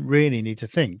you don't really need to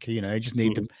think. You just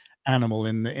need the Mhm. animal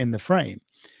in the frame.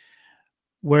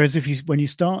 Whereas when you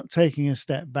start taking a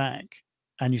step back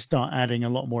and you start adding a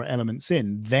lot more elements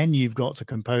in, then you've got to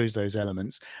compose those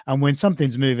elements. And when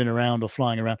something's moving around or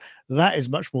flying around, that is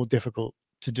much more difficult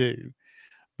to do.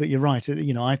 But you're right.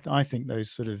 I think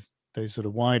those sort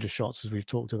of wider shots, as we've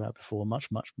talked about before,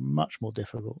 much more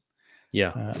difficult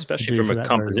Yeah, to especially do from for a that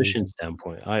very composition reason.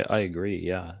 standpoint. I agree.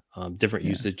 Yeah. Different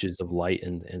Yeah. usages of light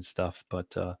and stuff.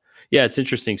 But yeah, it's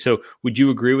interesting. So would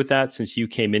you agree with that since you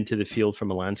came into the field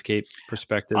from a landscape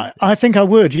perspective? I think I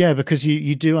would, yeah, because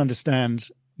you do understand,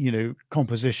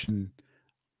 composition.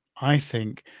 I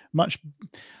think much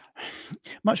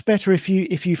much better if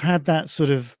you've had that sort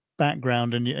of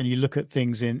background and you look at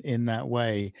things in that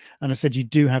way. And I said you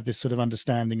do have this sort of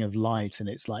understanding of light, and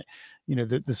it's like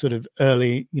the sort of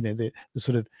early, the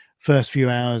sort of first few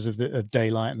hours of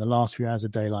daylight and the last few hours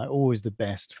of daylight, always the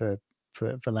best for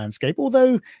landscape.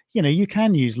 Although you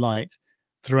can use light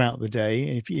throughout the day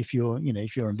if you're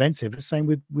if you're inventive. The same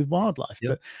with wildlife.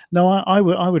 Yeah. But no, I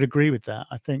would agree with that.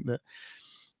 I think that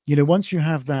once you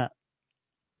have that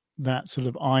sort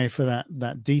of eye for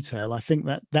that detail, I think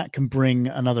that can bring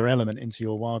another element into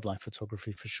your wildlife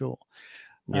photography for sure.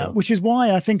 Yeah. Which is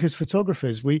why I think as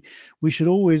photographers we should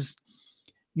always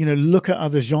look at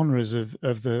other genres of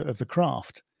the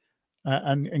craft,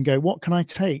 and go, what can I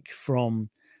take from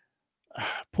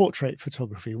portrait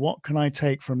photography? What can I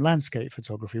take from landscape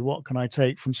photography? What can I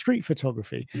take from street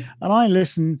photography? And I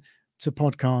listen to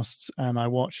podcasts and I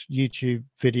watch YouTube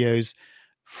videos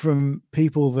from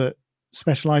people that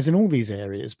specialize in all these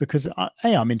areas, because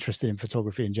I'm interested in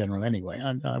photography in general anyway.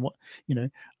 And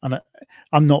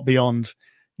I'm not beyond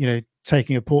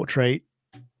taking a portrait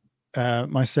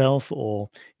myself, or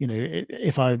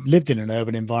if I lived in an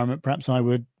urban environment, perhaps I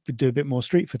would do a bit more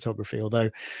street photography. Although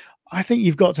I think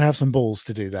you've got to have some balls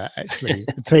to do that. Actually,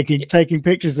 taking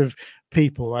pictures of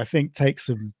people, I think takes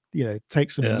some Yeah.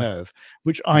 nerve,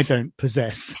 which I don't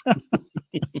possess.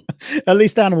 At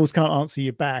least animals can't answer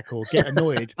you back or get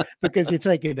annoyed because you're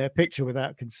taking their picture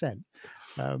without consent.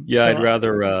 Yeah, So I'd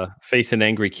rather face an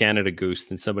angry Canada goose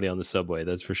than somebody on the subway.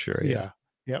 That's for sure. Yeah.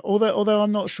 yeah. Although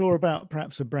I'm not sure about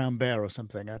perhaps a brown bear or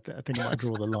something. I think I might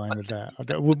draw the line with that. I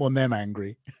wouldn't want them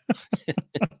angry.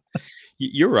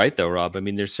 You're right, though, Rob. I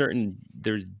mean, there's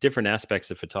different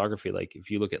aspects of photography. Like if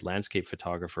you look at landscape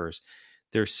photographers,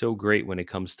 they're so great when it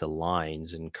comes to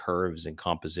lines and curves and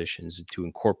compositions, to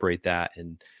incorporate that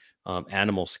in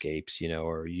animal scapes,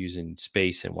 or using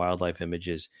space and wildlife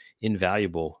images.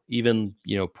 Invaluable. Even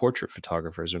portrait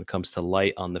photographers, when it comes to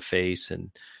light on the face and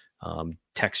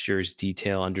textures,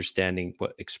 detail, understanding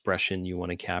what expression you want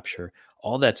to capture,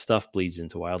 all that stuff bleeds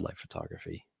into wildlife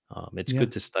photography. It's Yeah.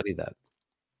 good to study that.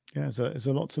 Yeah, there's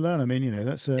a lot to learn. I mean,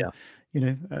 that's Yeah.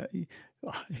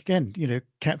 again,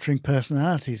 capturing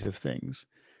personalities of things,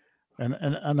 and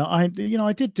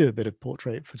I did do a bit of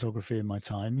portrait photography in my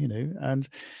time, and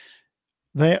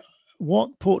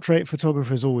what portrait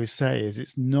photographers always say is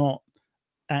it's not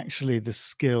actually the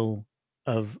skill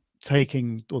of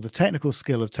taking, or the technical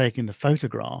skill of taking the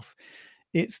photograph.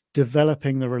 It's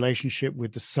developing the relationship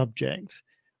with the subject,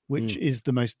 which Mm. is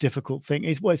the most difficult thing.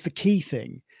 It's the key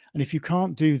thing. And if you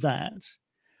can't do that,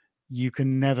 you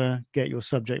can never get your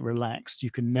subject relaxed. You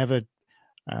can never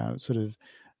sort of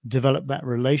develop that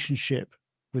relationship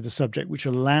with the subject, which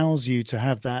allows you to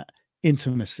have that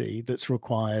intimacy that's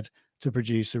required to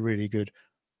produce a really good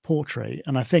portrait.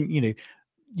 And I think,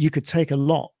 you could take a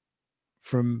lot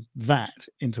from that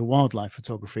into wildlife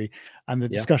photography, and the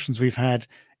discussions we've had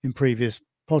in previous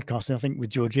podcasts, I think with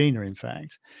Georgina, in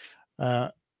fact,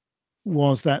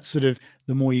 was that sort of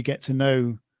the more you get to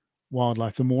know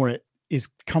wildlife, the more it is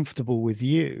comfortable with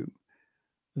you,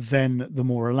 then the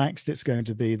more relaxed it's going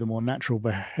to be, the more natural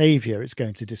behavior it's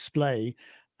going to display,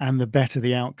 and the better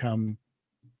the outcome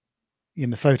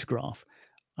in the photograph.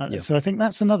 So I think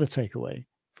that's another takeaway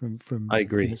from I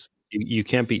agree. You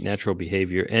can't beat natural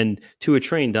behavior. And to a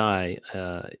trained eye,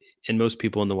 and most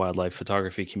people in the wildlife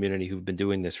photography community who've been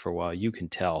doing this for a while, you can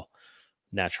tell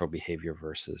natural behavior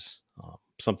versus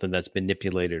something that's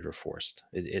manipulated or forced.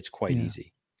 It's quite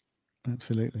easy.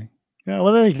 Absolutely. Yeah,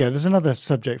 well, there you go. There's another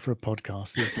subject for a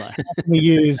podcast. It's like, how can we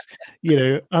use,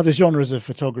 other genres of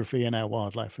photography in our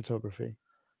wildlife photography?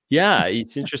 Yeah,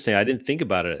 it's interesting. I didn't think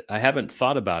about it. I haven't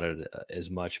thought about it as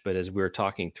much, but as we were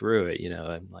talking through it,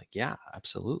 I'm like, yeah,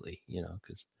 absolutely.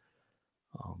 Because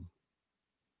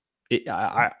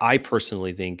I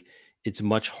personally think it's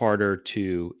much harder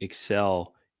to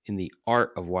excel in the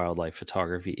art of wildlife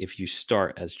photography if you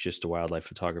start as just a wildlife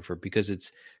photographer, because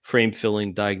it's frame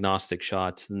filling, diagnostic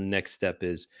shots. And the next step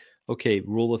is, okay,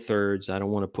 rule of thirds. I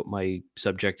don't want to put my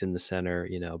subject in the center,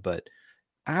 but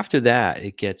after that,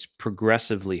 it gets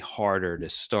progressively harder to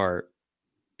start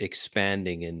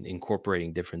expanding and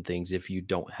incorporating different things if you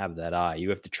don't have that eye.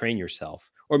 You have to train yourself,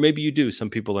 or maybe you do.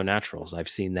 Some people are naturals. I've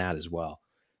seen that as well.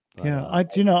 But, yeah,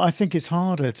 I think it's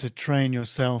harder to train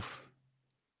yourself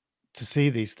to see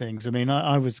these things. I mean,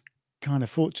 I was kind of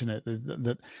fortunate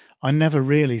that I never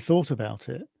really thought about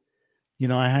it.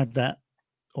 I had that,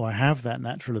 or I have that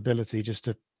natural ability just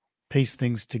to piece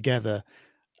things together.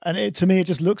 And to me, it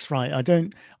just looks right.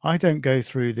 I don't go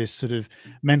through this sort of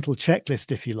mental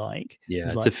checklist, if you like.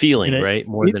 Yeah, it's a feeling, right?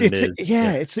 More than it is.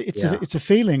 Yeah, it's a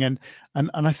feeling, and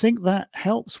I think that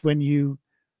helps when you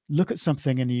look at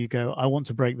something and you go, I want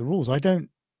to break the rules. I don't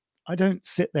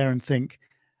sit there and think,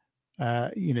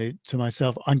 to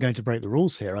myself, I'm going to break the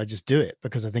rules here. I just do it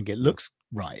because I think it looks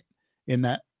right in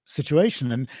that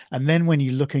situation. And then when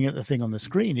you're looking at the thing on the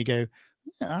screen, you go,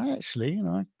 I actually,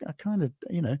 I kind of,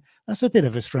 that's a bit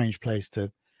of a strange place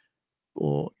to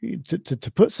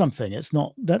put something. It's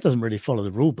not, that doesn't really follow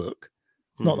the rule book.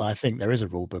 Not that I think there is a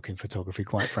rule book in photography,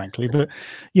 quite frankly, but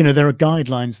there are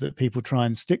guidelines that people try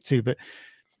and stick to. But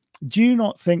do you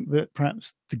not think that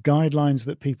perhaps the guidelines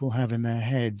that people have in their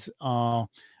heads are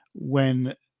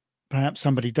when perhaps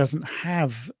somebody doesn't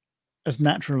have as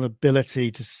natural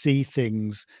ability to see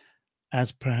things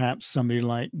as perhaps somebody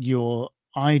like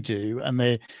I do, and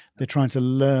they're trying to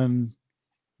learn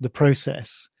the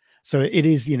process? So it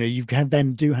is, you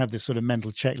then do have this sort of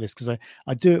mental checklist, because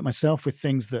I do it myself with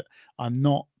things that I'm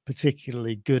not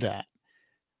particularly good at.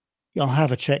 I'll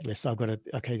have a checklist. I've got to,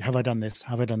 okay, have I done this?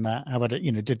 Have I done that? Have I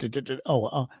done,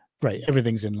 oh, great,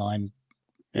 everything's in line.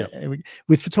 Yeah.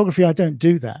 With photography, I don't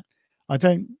do that. I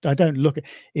don't look at,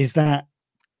 is that,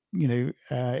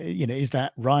 is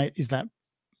that right? Is that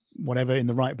whatever in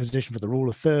the right position for the rule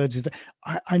of thirds? Is that,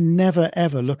 I never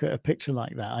ever look at a picture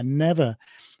like that. I never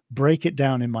break it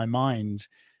down in my mind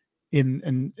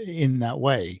in that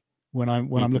way. When I'm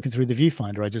looking through the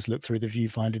viewfinder, I just look through the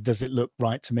viewfinder. Does it look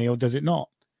right to me, or does it not?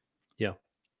 Yeah.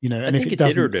 And I think it's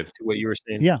iterative to what you were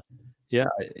saying. Yeah.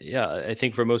 I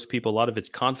think for most people, a lot of it's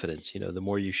confidence. The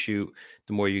more you shoot,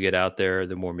 the more you get out there,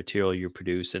 the more material you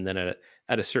produce. And then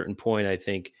at a certain point, I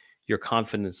think your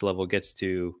confidence level gets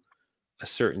to a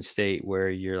certain state where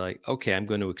you're like, okay, I'm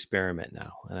going to experiment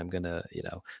now. And I'm going to,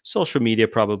 social media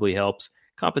probably helps.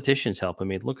 Competitions help. I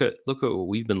mean, look at what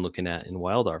we've been looking at in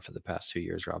wild art for the past 2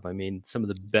 years, Rob. I mean, some of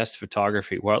the best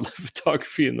wildlife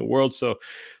photography in the world. So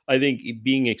I think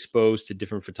being exposed to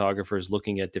different photographers,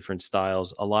 looking at different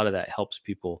styles, a lot of that helps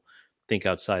people think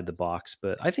outside the box.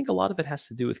 But I think a lot of it has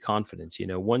to do with confidence.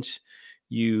 Once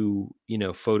you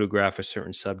photograph a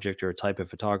certain subject or a type of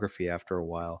photography, after a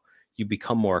while, you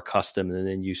become more accustomed, and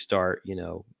then you start,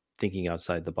 thinking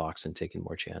outside the box and taking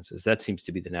more chances. That seems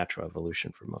to be the natural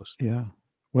evolution for most. Yeah.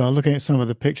 Well, looking at some of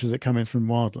the pictures that come in from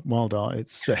wild art,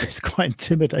 it's quite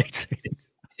intimidating.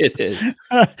 It is.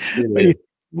 You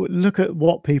look at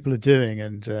what people are doing,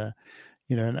 and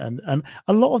and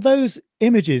a lot of those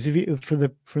images,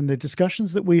 from the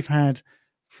discussions that we've had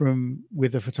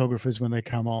with the photographers when they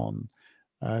come on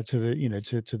to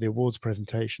the to the awards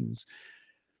presentations,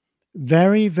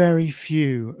 very, very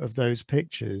few of those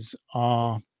pictures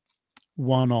are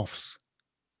one-offs.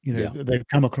 They've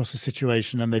come across a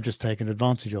situation and they've just taken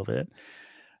advantage of it.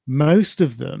 Most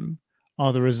of them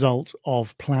are the result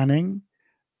of planning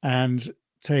and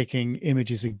taking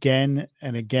images again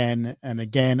and again and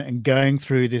again and going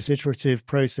through this iterative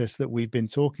process that we've been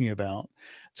talking about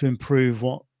to improve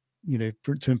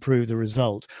to improve the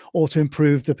result, or to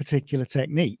improve the particular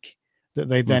technique that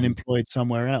they then employed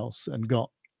somewhere else and got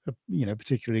a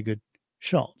particularly good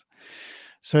shot.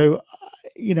 So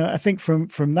I think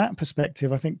from that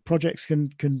perspective, I think projects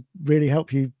can really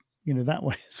help you that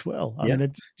way as well. I mean, I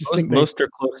just think most are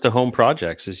close to home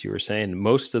projects, as you were saying.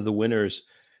 Most of the winners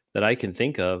that I can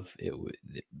think of,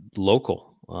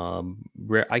 local.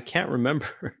 I can't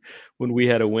remember when we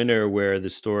had a winner where the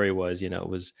story was, it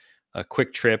was a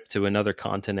quick trip to another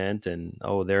continent, and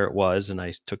there it was, and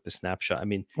I took the snapshot. I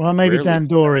mean, well, maybe Dan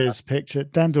Dory's picture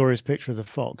of the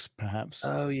fox, perhaps.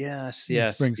 Oh yes,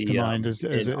 springs to mind as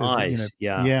eyes.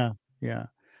 Yeah.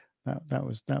 That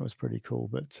was pretty cool.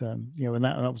 But and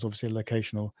that was obviously a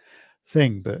locational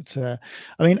thing. But I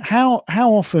mean, how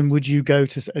often would you go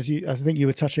to, I think you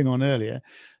were touching on earlier,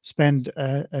 spend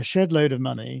a shed load of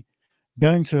money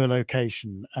going to a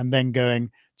location and then going,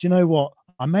 do you know what?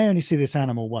 I may only see this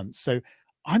animal once, so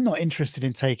I'm not interested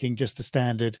in taking just the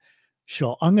standard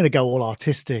shot. I'm going to go all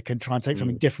artistic and try and take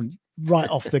something different right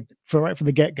from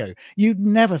the get-go. You'd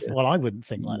never well, I wouldn't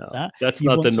think like that. That's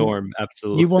not the norm.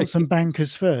 Absolutely. You want some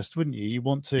bankers first, wouldn't you? You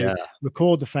want to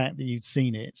record the fact that you'd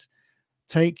seen it,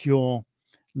 take your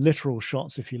literal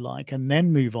shots, if you like, and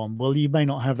then move on. Well, you may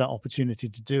not have that opportunity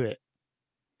to do it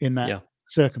in that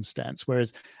circumstance.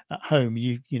 Whereas at home,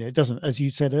 it doesn't, as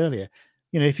you said earlier,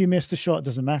 if you missed a shot, it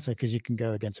doesn't matter because you can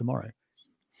go again tomorrow.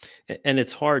 And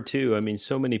it's hard too. I mean,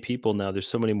 so many people now, there's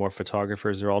so many more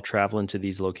photographers. They're all traveling to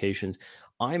these locations.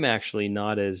 I'm actually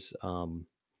not as,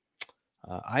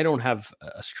 I don't have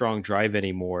a strong drive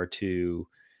anymore to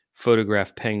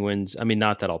photograph penguins. I mean,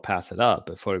 not that I'll pass it up,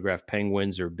 but photograph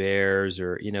penguins or bears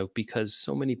or, because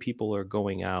so many people are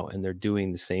going out and they're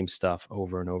doing the same stuff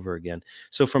over and over again.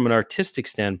 So from an artistic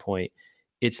standpoint,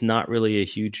 it's not really a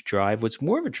huge drive. What's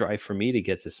more of a drive for me to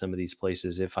get to some of these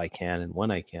places, if I can and when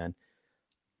I can,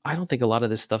 I don't think a lot of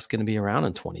this stuff's going to be around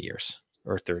in 20 years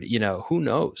or 30, who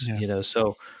knows,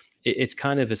 so it's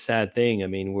kind of a sad thing. I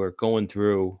mean, we're going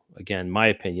through, again, my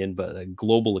opinion, but a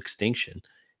global extinction.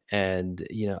 And,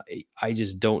 I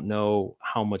just don't know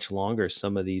how much longer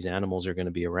some of these animals are going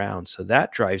to be around. So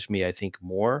that drives me, I think,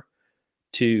 more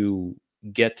to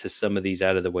get to some of these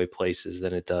out of the way places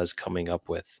than it does coming up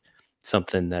with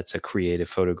something that's a creative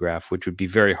photograph, which would be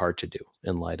very hard to do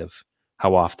in light of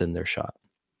how often they're shot.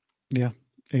 Yeah,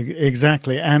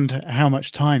 exactly. And how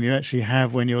much time you actually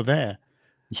have when you're there.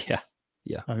 Yeah.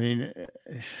 I mean,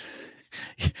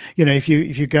 if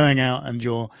you're going out and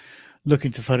you're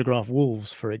looking to photograph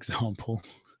wolves, for example,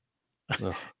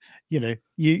 very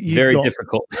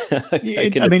difficult.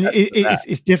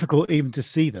 It's difficult even to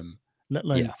see them, let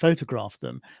alone photograph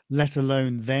them, let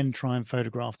alone then try and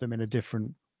photograph them in a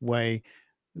different way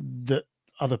that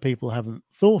other people haven't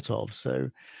thought of. So,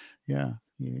 yeah.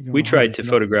 We tried to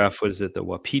photograph, what is it, the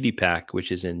Wapiti Pack,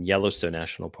 which is in Yellowstone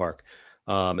National Park.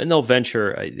 And they'll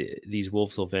venture, these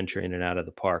wolves will venture in and out of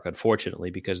the park, unfortunately,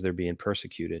 because they're being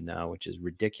persecuted now, which is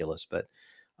ridiculous. But,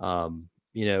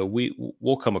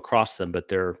 we'll come across them, but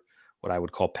they're what I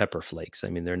would call pepper flakes. I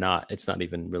mean, it's not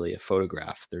even really a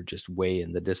photograph. They're just way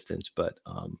in the distance. But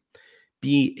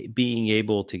being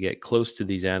able to get close to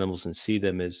these animals and see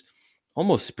them is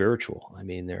almost spiritual. I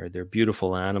mean, they're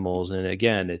beautiful animals. And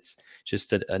again, it's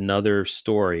just another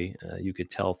story. You could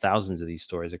tell thousands of these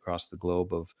stories across the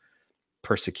globe of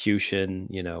persecution.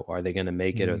 Are they going to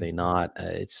make it? Are they not?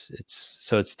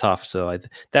 It's tough. So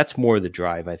that's more the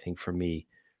drive, I think, for me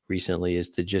recently, is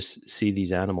to just see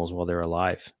these animals while they're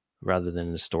alive rather than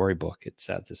in a storybook. It's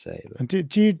sad to say. But. And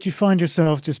do you find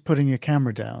yourself just putting your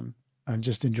camera down and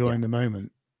just enjoying the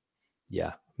moment?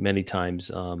 Yeah, many times.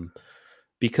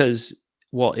 Because,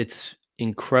 well, it's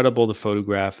incredible to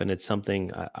photograph, and it's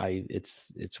something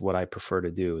it's what I prefer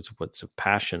to do. It's what's a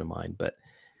passion of mine, but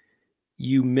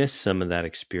you miss some of that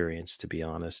experience, to be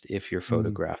honest, if you're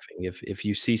photographing. If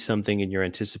you see something and you're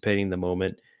anticipating the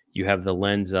moment, you have the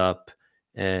lens up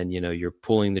and, you're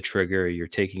pulling the trigger, you're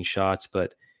taking shots,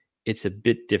 but it's a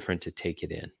bit different to take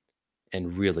it in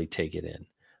and really take it in.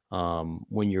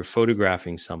 When you're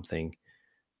photographing something,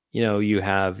 you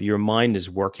have, your mind is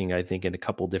working, I think, in a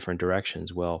couple different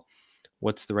directions. Well,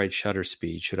 what's the right shutter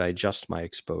speed? Should I adjust my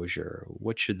exposure?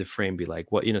 What should the frame be like?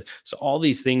 So all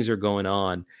these things are going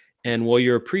on. And while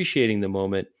you're appreciating the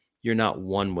moment, you're not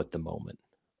one with the moment.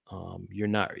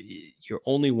 You're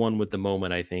only one with the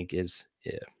moment, I think, is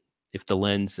if the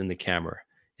lens and the camera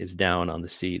is down on the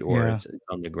seat or Yeah. it's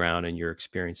on the ground and you're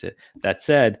experiencing it. That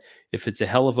said, if it's a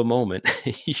hell of a moment,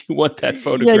 you want that Yeah,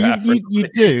 photograph. you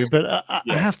do, but I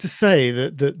Yeah. have to say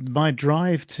that my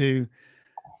drive to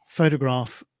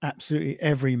photograph absolutely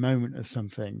every moment of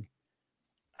something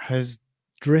has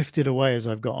drifted away as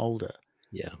I've got older,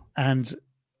 Yeah. and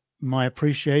my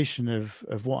appreciation of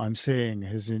what I'm seeing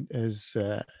has has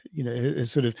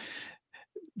sort of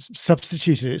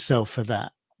substituted itself for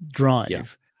that Yeah.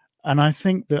 drive, and I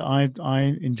think that I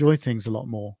enjoy things a lot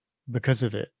more because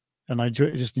of it, and I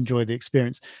just enjoy the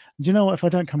experience. Do you know what? If I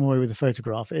don't come away with a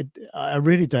photograph, I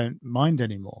really don't mind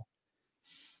anymore,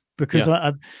 because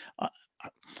Yeah. I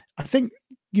I think,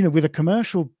 with a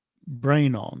commercial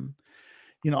brain on,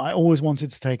 I always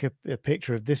wanted to take a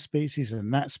picture of this species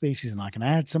and that species, and I can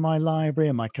add to my library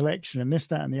and my collection and this,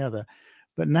 that, and the other.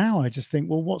 But now I just think,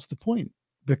 well, what's the point?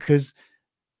 Because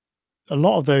a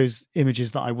lot of those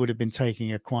images that I would have been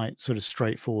taking are quite sort of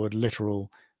straightforward,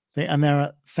 literal thing, and there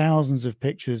are thousands of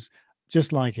pictures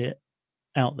just like it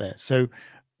out there. So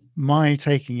my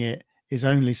taking it is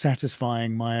only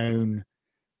satisfying my own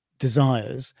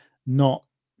desires, not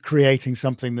creating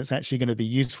something that's actually going to be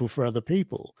useful for other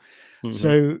people. Hmm.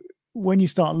 So when you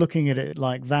start looking at it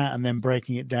like that and then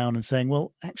breaking it down and saying,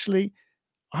 well, actually,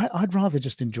 I'd rather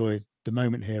just enjoy the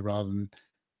moment here rather than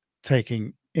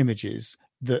taking images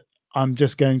that I'm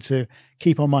just going to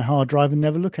keep on my hard drive and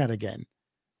never look at again.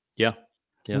 Yeah.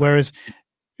 Yeah. Whereas,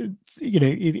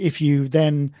 if you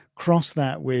then cross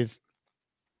that with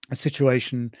a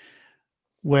situation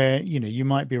where, you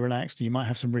might be relaxed, you might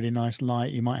have some really nice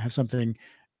light, you might have something,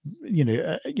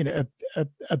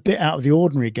 a bit out of the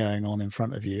ordinary going on in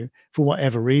front of you for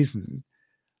whatever reason,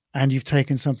 and you've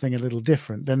taken something a little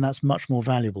different, then that's much more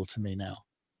valuable to me now.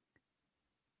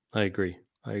 I agree.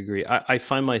 I agree. I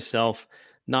find myself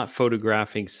not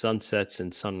photographing sunsets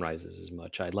and sunrises as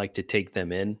much. I like to take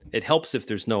them in. It helps if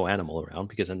there's no animal around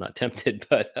because I'm not tempted.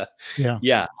 But Yeah.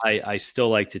 yeah, I still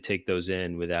like to take those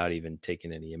in without even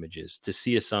taking any images. To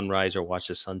see a sunrise or watch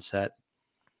a sunset,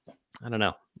 I don't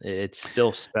know. It's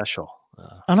still special.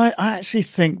 And I actually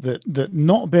think that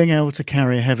not being able to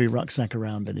carry a heavy rucksack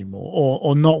around anymore,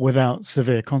 or not without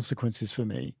severe consequences for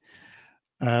me,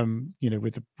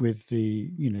 with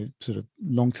the sort of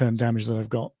long-term damage that I've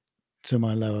got to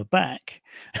my lower back,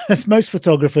 as most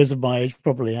photographers of my age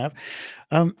probably have,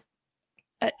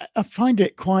 I find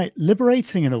it quite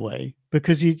liberating in a way,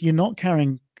 because you're not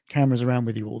carrying cameras around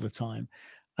with you all the time,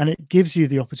 and it gives you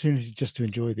the opportunity just to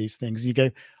enjoy these things. You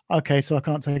go, okay, so I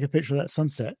can't take a picture of that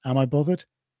sunset. Am I bothered?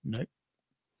 No,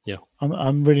 Yeah.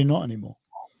 I'm really not anymore.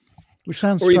 Which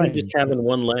sounds Or even just strange, but having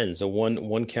one lens, a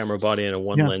one camera body and a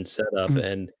one yeah. lens setup,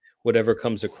 and whatever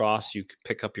comes across, you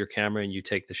pick up your camera and you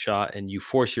take the shot, and you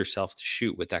force yourself to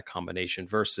shoot with that combination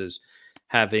versus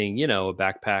having, a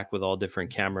backpack with all different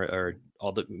camera or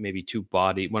all the maybe two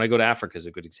body. When I go to Africa is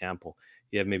a good example.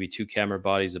 You have maybe two camera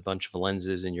bodies, a bunch of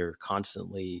lenses, and you're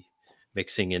constantly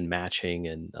mixing and matching,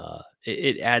 and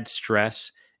it adds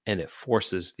stress and it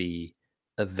forces the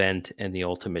event and the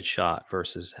ultimate shot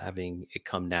versus having it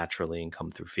come naturally and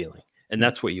come through feeling. And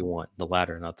that's what you want, the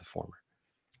latter, not the former.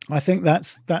 I think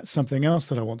that's something else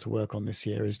that I want to work on this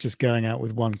year, is just going out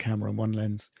with one camera and one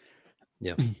lens.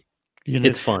 Yeah. You know,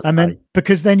 It's fun. and then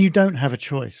because then you don't have a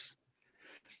choice,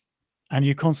 and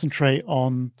you concentrate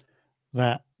on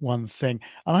that one thing.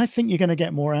 And I think you're going to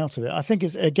get more out of it. I think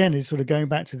it's sort of going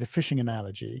back to the fishing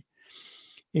analogy.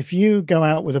 If you go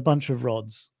out with a bunch of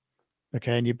rods,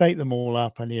 okay, and you bait them all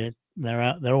up, and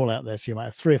they're all out there, so you might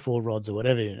have 3 or 4 rods or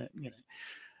whatever,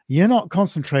 you're not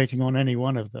concentrating on any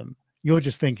one of them. You're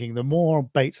just thinking, the more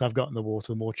baits I've got in the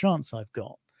water, the more chance I've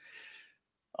got.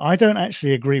 I don't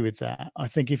actually agree with that. I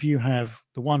think if you have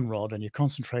the one rod and you're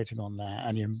concentrating on that,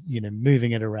 and you're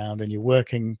moving it around and you're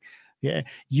working,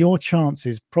 your chance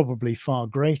is probably far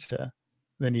greater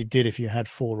than you did if you had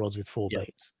 4 rods with 4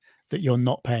 baits that you're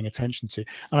not paying attention to.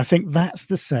 And I think that's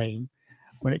the same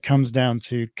when it comes down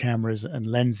to cameras and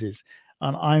lenses.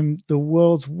 And I'm the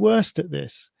world's worst at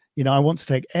this. I want to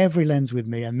take every lens with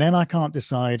me, and then I can't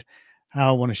decide how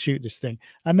I want to shoot this thing.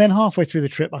 And then halfway through the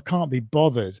trip, I can't be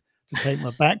bothered to take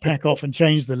my backpack off and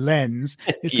change the lens.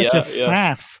 It's such a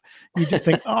faff. You just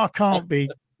think, I can't be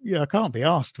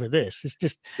asked with this. It's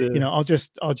just,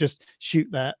 I'll just shoot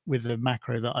that with the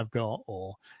macro that I've got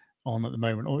or on at the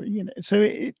moment, or so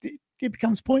it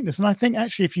becomes pointless. And I think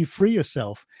actually, if you free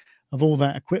yourself of all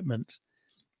that equipment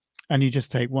and you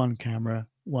just take one camera,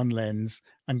 one lens,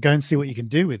 and go and see what you can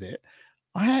do with it,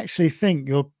 I actually think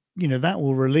that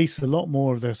will release a lot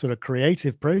more of the sort of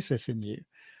creative process in you.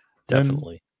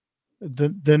 Definitely.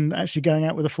 Than actually going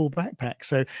out with a full backpack.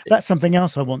 So that's something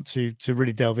else I want to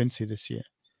really delve into this year.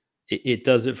 It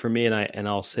does it for me, and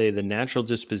I'll say the natural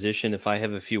disposition. If I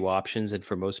have a few options, and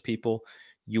for most people,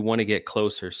 you want to get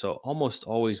closer. So almost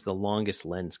always the longest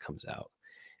lens comes out,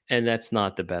 and that's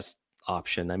not the best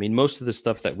option. I mean, most of the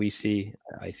stuff that we see,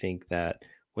 I think that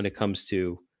when it comes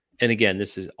to, and again,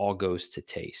 this is all goes to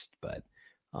taste, but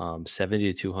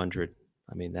 70 to 200.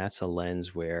 I mean, that's a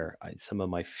lens where some of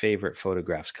my favorite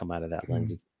photographs come out of that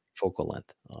lens. Mm. It's focal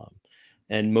length.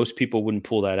 And most people wouldn't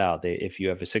pull that out. If you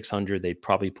have a 600, they'd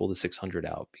probably pull the 600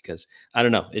 out because I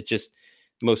don't know. It just,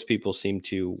 most people seem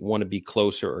to want to be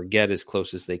closer or get as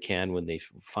close as they can when they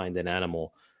find an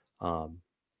animal.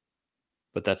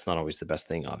 But that's not always the best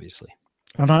thing, obviously.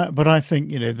 But I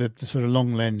think, the sort of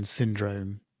long lens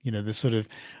syndrome, the sort of,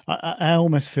 I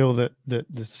almost feel that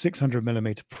the 600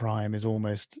 millimeter prime is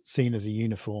almost seen as a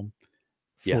uniform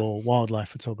for wildlife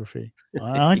photography.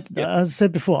 As I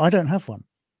said before, I don't have one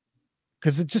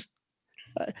because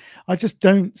I just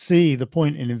don't see the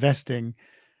point in investing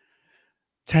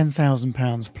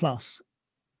 £10,000 plus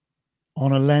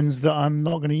on a lens that I'm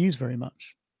not going to use very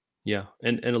much. Yeah.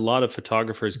 And a lot of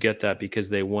photographers get that because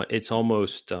they want, it's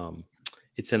almost,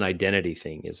 it's an identity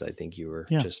thing, as I think you were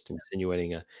just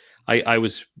insinuating. I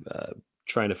was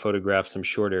trying to photograph some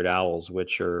short-eared owls,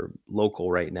 which are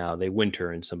local right now. They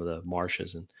winter in some of the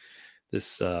marshes. And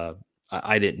this,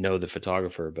 I didn't know the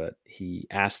photographer, but he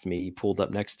asked me, he pulled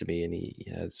up next to me and he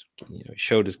has,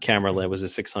 showed his camera lens. It was a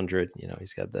 600,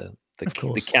 he's got the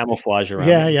camouflage around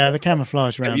it. Yeah, the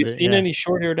camouflage around it. Have you seen any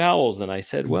short-eared owls? And I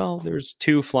said, well, there's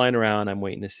 2 flying around. I'm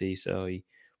waiting to see. So he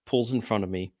pulls in front of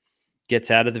me,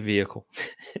 gets out of the vehicle,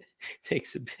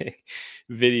 takes a big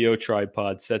video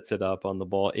tripod, sets it up on the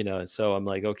ball, So I'm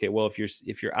like, okay, well,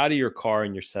 if you're out of your car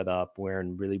and you're set up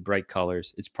wearing really bright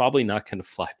colors, it's probably not going to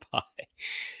fly by.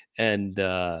 And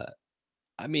I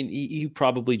mean, he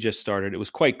probably just started. It was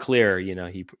quite clear,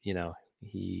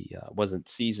 he wasn't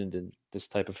seasoned in this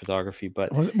type of photography.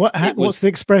 But what's the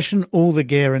expression? All the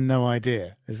gear and no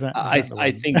idea. Is that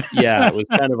I think, yeah, it was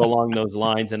kind of along those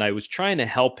lines. And I was trying to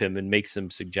help him and make some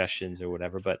suggestions or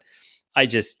whatever, but I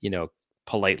just,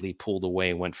 politely pulled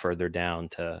away and went further down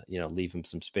to, leave him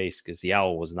some space because the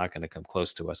owl was not going to come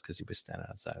close to us because he was standing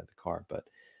outside of the car. But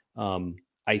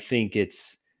I think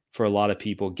it's, for a lot of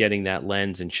people, getting that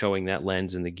lens and showing that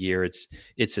lens and the gear, it's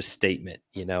a statement,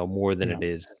 more than it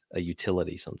is a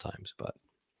utility sometimes. But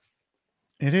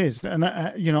it is, and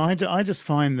I just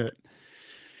find that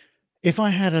if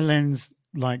I had a lens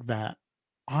like that,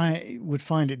 I would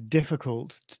find it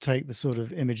difficult to take the sort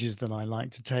of images that I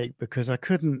like to take because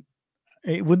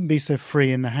it wouldn't be so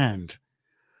free in the hand.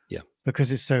 Yeah,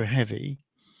 because it's so heavy.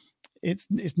 It's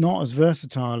not as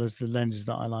versatile as the lenses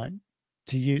that I like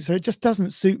to use. So it just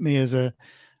doesn't suit me as a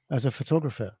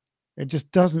photographer. It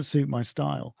just doesn't suit my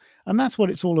style. And that's what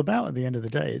it's all about at the end of the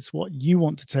day. It's what you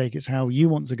want to take. It's how you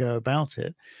want to go about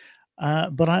it.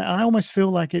 But I almost feel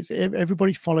like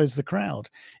everybody follows the crowd.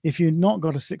 If you've not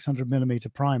got a 600 millimeter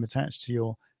prime attached to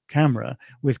your camera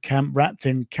with wrapped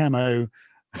in camo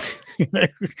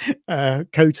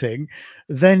coating,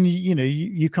 then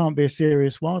you can't be a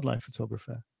serious wildlife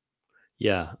photographer.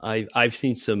 Yeah, I've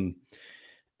seen some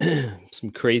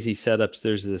crazy setups.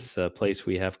 There's this place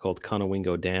we have called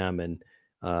Conowingo Dam, and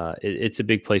it's a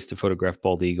big place to photograph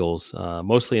bald eagles,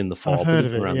 mostly in the fall. I've heard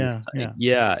of it.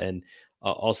 Yeah, and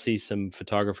I'll see some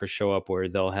photographers show up where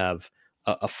they'll have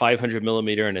a 500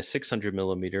 millimeter and a 600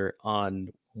 millimeter on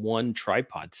one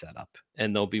tripod setup,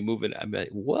 and they'll be moving. I'm like,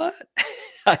 what?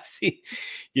 I've seen,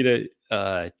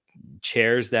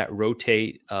 chairs that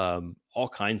rotate, all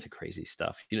kinds of crazy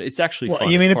stuff. It's actually fun.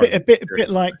 You mean a bit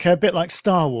like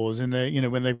Star Wars in the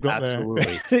when they've got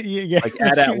absolutely like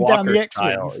AT-AT down the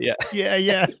style.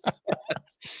 Yeah.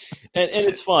 And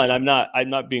it's fun. I'm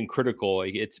not being critical.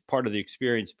 It's part of the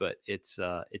experience, but it's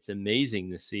amazing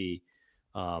to see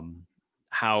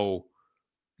how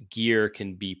gear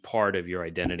can be part of your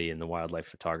identity in the wildlife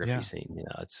photography scene.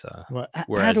 It's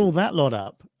add all that lot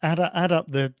up. Add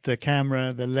up the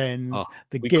camera, the lens,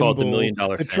 the gimbal, call it the $1 million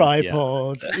the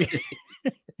tripod.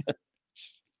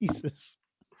 Jesus.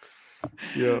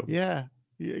 Yeah,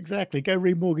 exactly. Go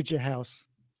remortgage your house.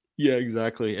 Yeah,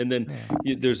 exactly. And then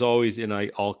there's always, and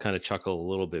I'll kind of chuckle a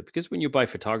little bit because when you buy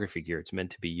photography gear, it's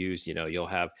meant to be used. You'll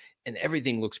have, and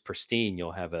everything looks pristine.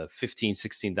 You'll have a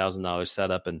 $15,000-$16,000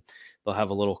 setup, and they'll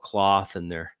have a little cloth, and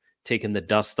they're taking the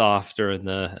dust off and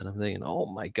I'm thinking, oh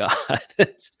my God,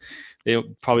 they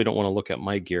probably don't want to look at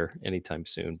my gear anytime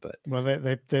soon. But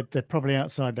they're probably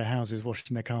outside their houses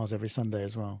washing their cars every Sunday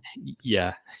as well.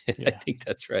 Yeah. I think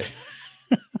that's right.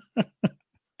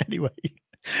 Anyway.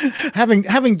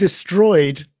 Having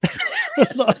destroyed a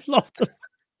lot of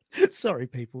Sorry,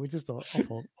 people. We're just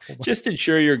awful. Just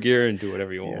insure your gear and do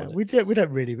whatever you want. Yeah, we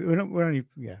don't really. We're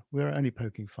only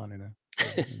poking fun in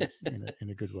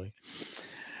a good way.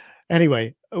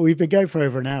 Anyway, we've been going for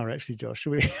over an hour, actually, Josh.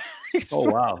 Should we? Oh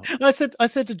wow! I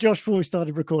said to Josh before we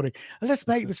started recording, let's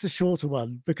make this a shorter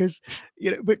one because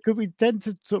but we tend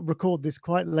to sort of record this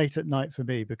quite late at night for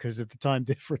me because of the time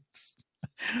difference.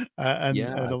 And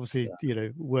obviously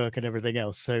work and everything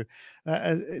else, so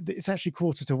it's actually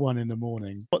 1:45 in the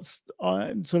morning. What's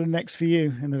sort of next for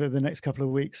you in the next couple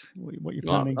of weeks? What you're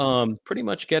planning? Pretty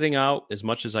much getting out as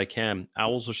much as I can.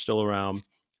 Owls are still around,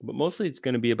 but mostly it's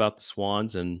going to be about the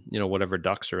swans and whatever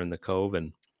ducks are in the cove,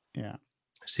 and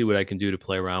see what I can do to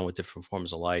play around with different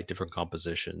forms of light, different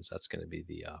compositions. That's going to be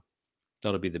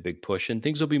that'll be the big push, and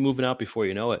things will be moving out before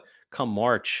you know it. Come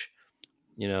March,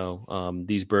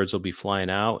 these birds will be flying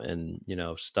out, and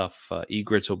stuff.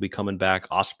 Egrets will be coming back.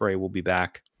 Osprey will be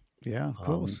back. Yeah, of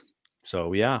course.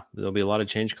 So there'll be a lot of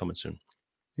change coming soon.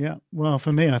 Yeah. Well,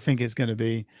 for me, I think it's going to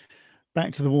be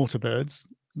back to the water birds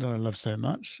that I love so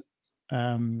much,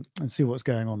 and see what's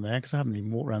going on there, because I haven't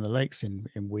even walked around the lakes in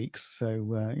weeks.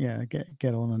 So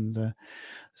get on and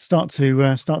start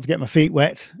to get my feet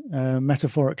wet,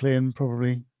 metaphorically and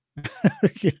probably.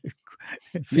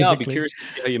 Yeah, I'll be curious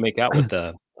to see how you make out with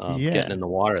the getting in the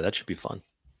water. That should be fun.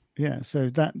 Yeah, so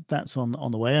that's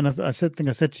on the way. And I said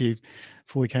to you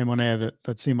before we came on air that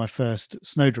I'd seen my first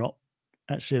snowdrop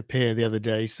actually appear the other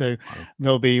day. So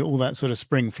there'll be all that sort of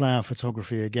spring flower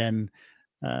photography again,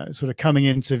 sort of coming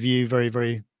into view very,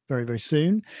 very, very, very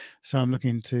soon. So I'm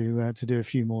looking to do a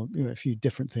few more, a few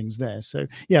different things there. So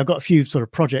I've got a few sort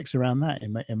of projects around that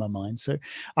in my mind. So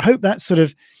I hope that sort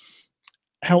of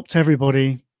helped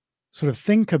everybody sort of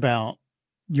think about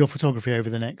your photography over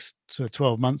the next sort of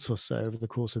 12 months or so over the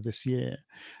course of this year,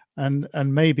 and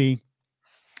maybe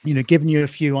giving you a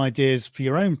few ideas for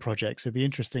your own projects. It'd be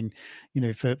interesting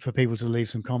for people to leave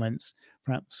some comments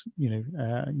perhaps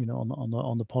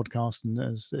on the podcast, and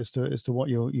as to what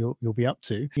you'll be up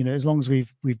to, as long as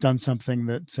we've done something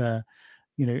that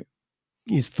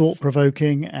is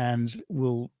thought-provoking and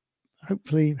will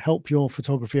hopefully help your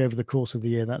photography over the course of the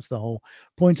year. That's the whole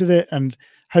point of it, and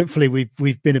hopefully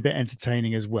we've been a bit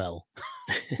entertaining as well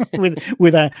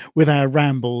with our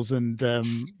rambles and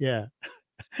and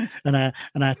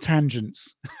our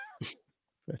tangents.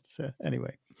 But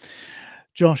anyway,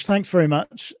 Josh, thanks very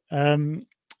much.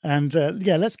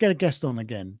 Let's get a guest on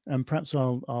again, and perhaps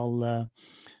I'll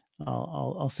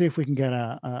see if we can get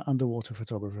our underwater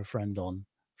photographer friend on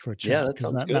for a chat. Yeah, that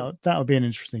sounds good. That would be an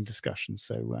interesting discussion.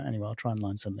 So anyway, I'll try and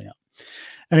line something up.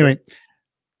 Anyway,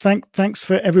 thanks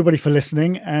for everybody for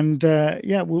listening, and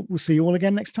we'll see you all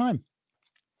again next time.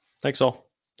 Thanks all.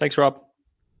 Thanks, Rob.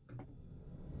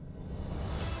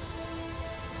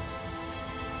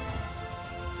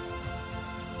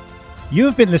 You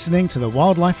have been listening to the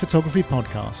Wildlife Photography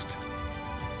Podcast.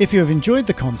 If you have enjoyed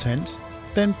the content,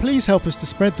 then please help us to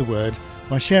spread the word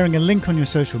by sharing a link on your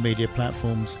social media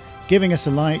platforms, giving us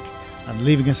a like, and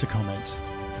leaving us a comment.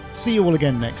 See you all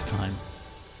again next time.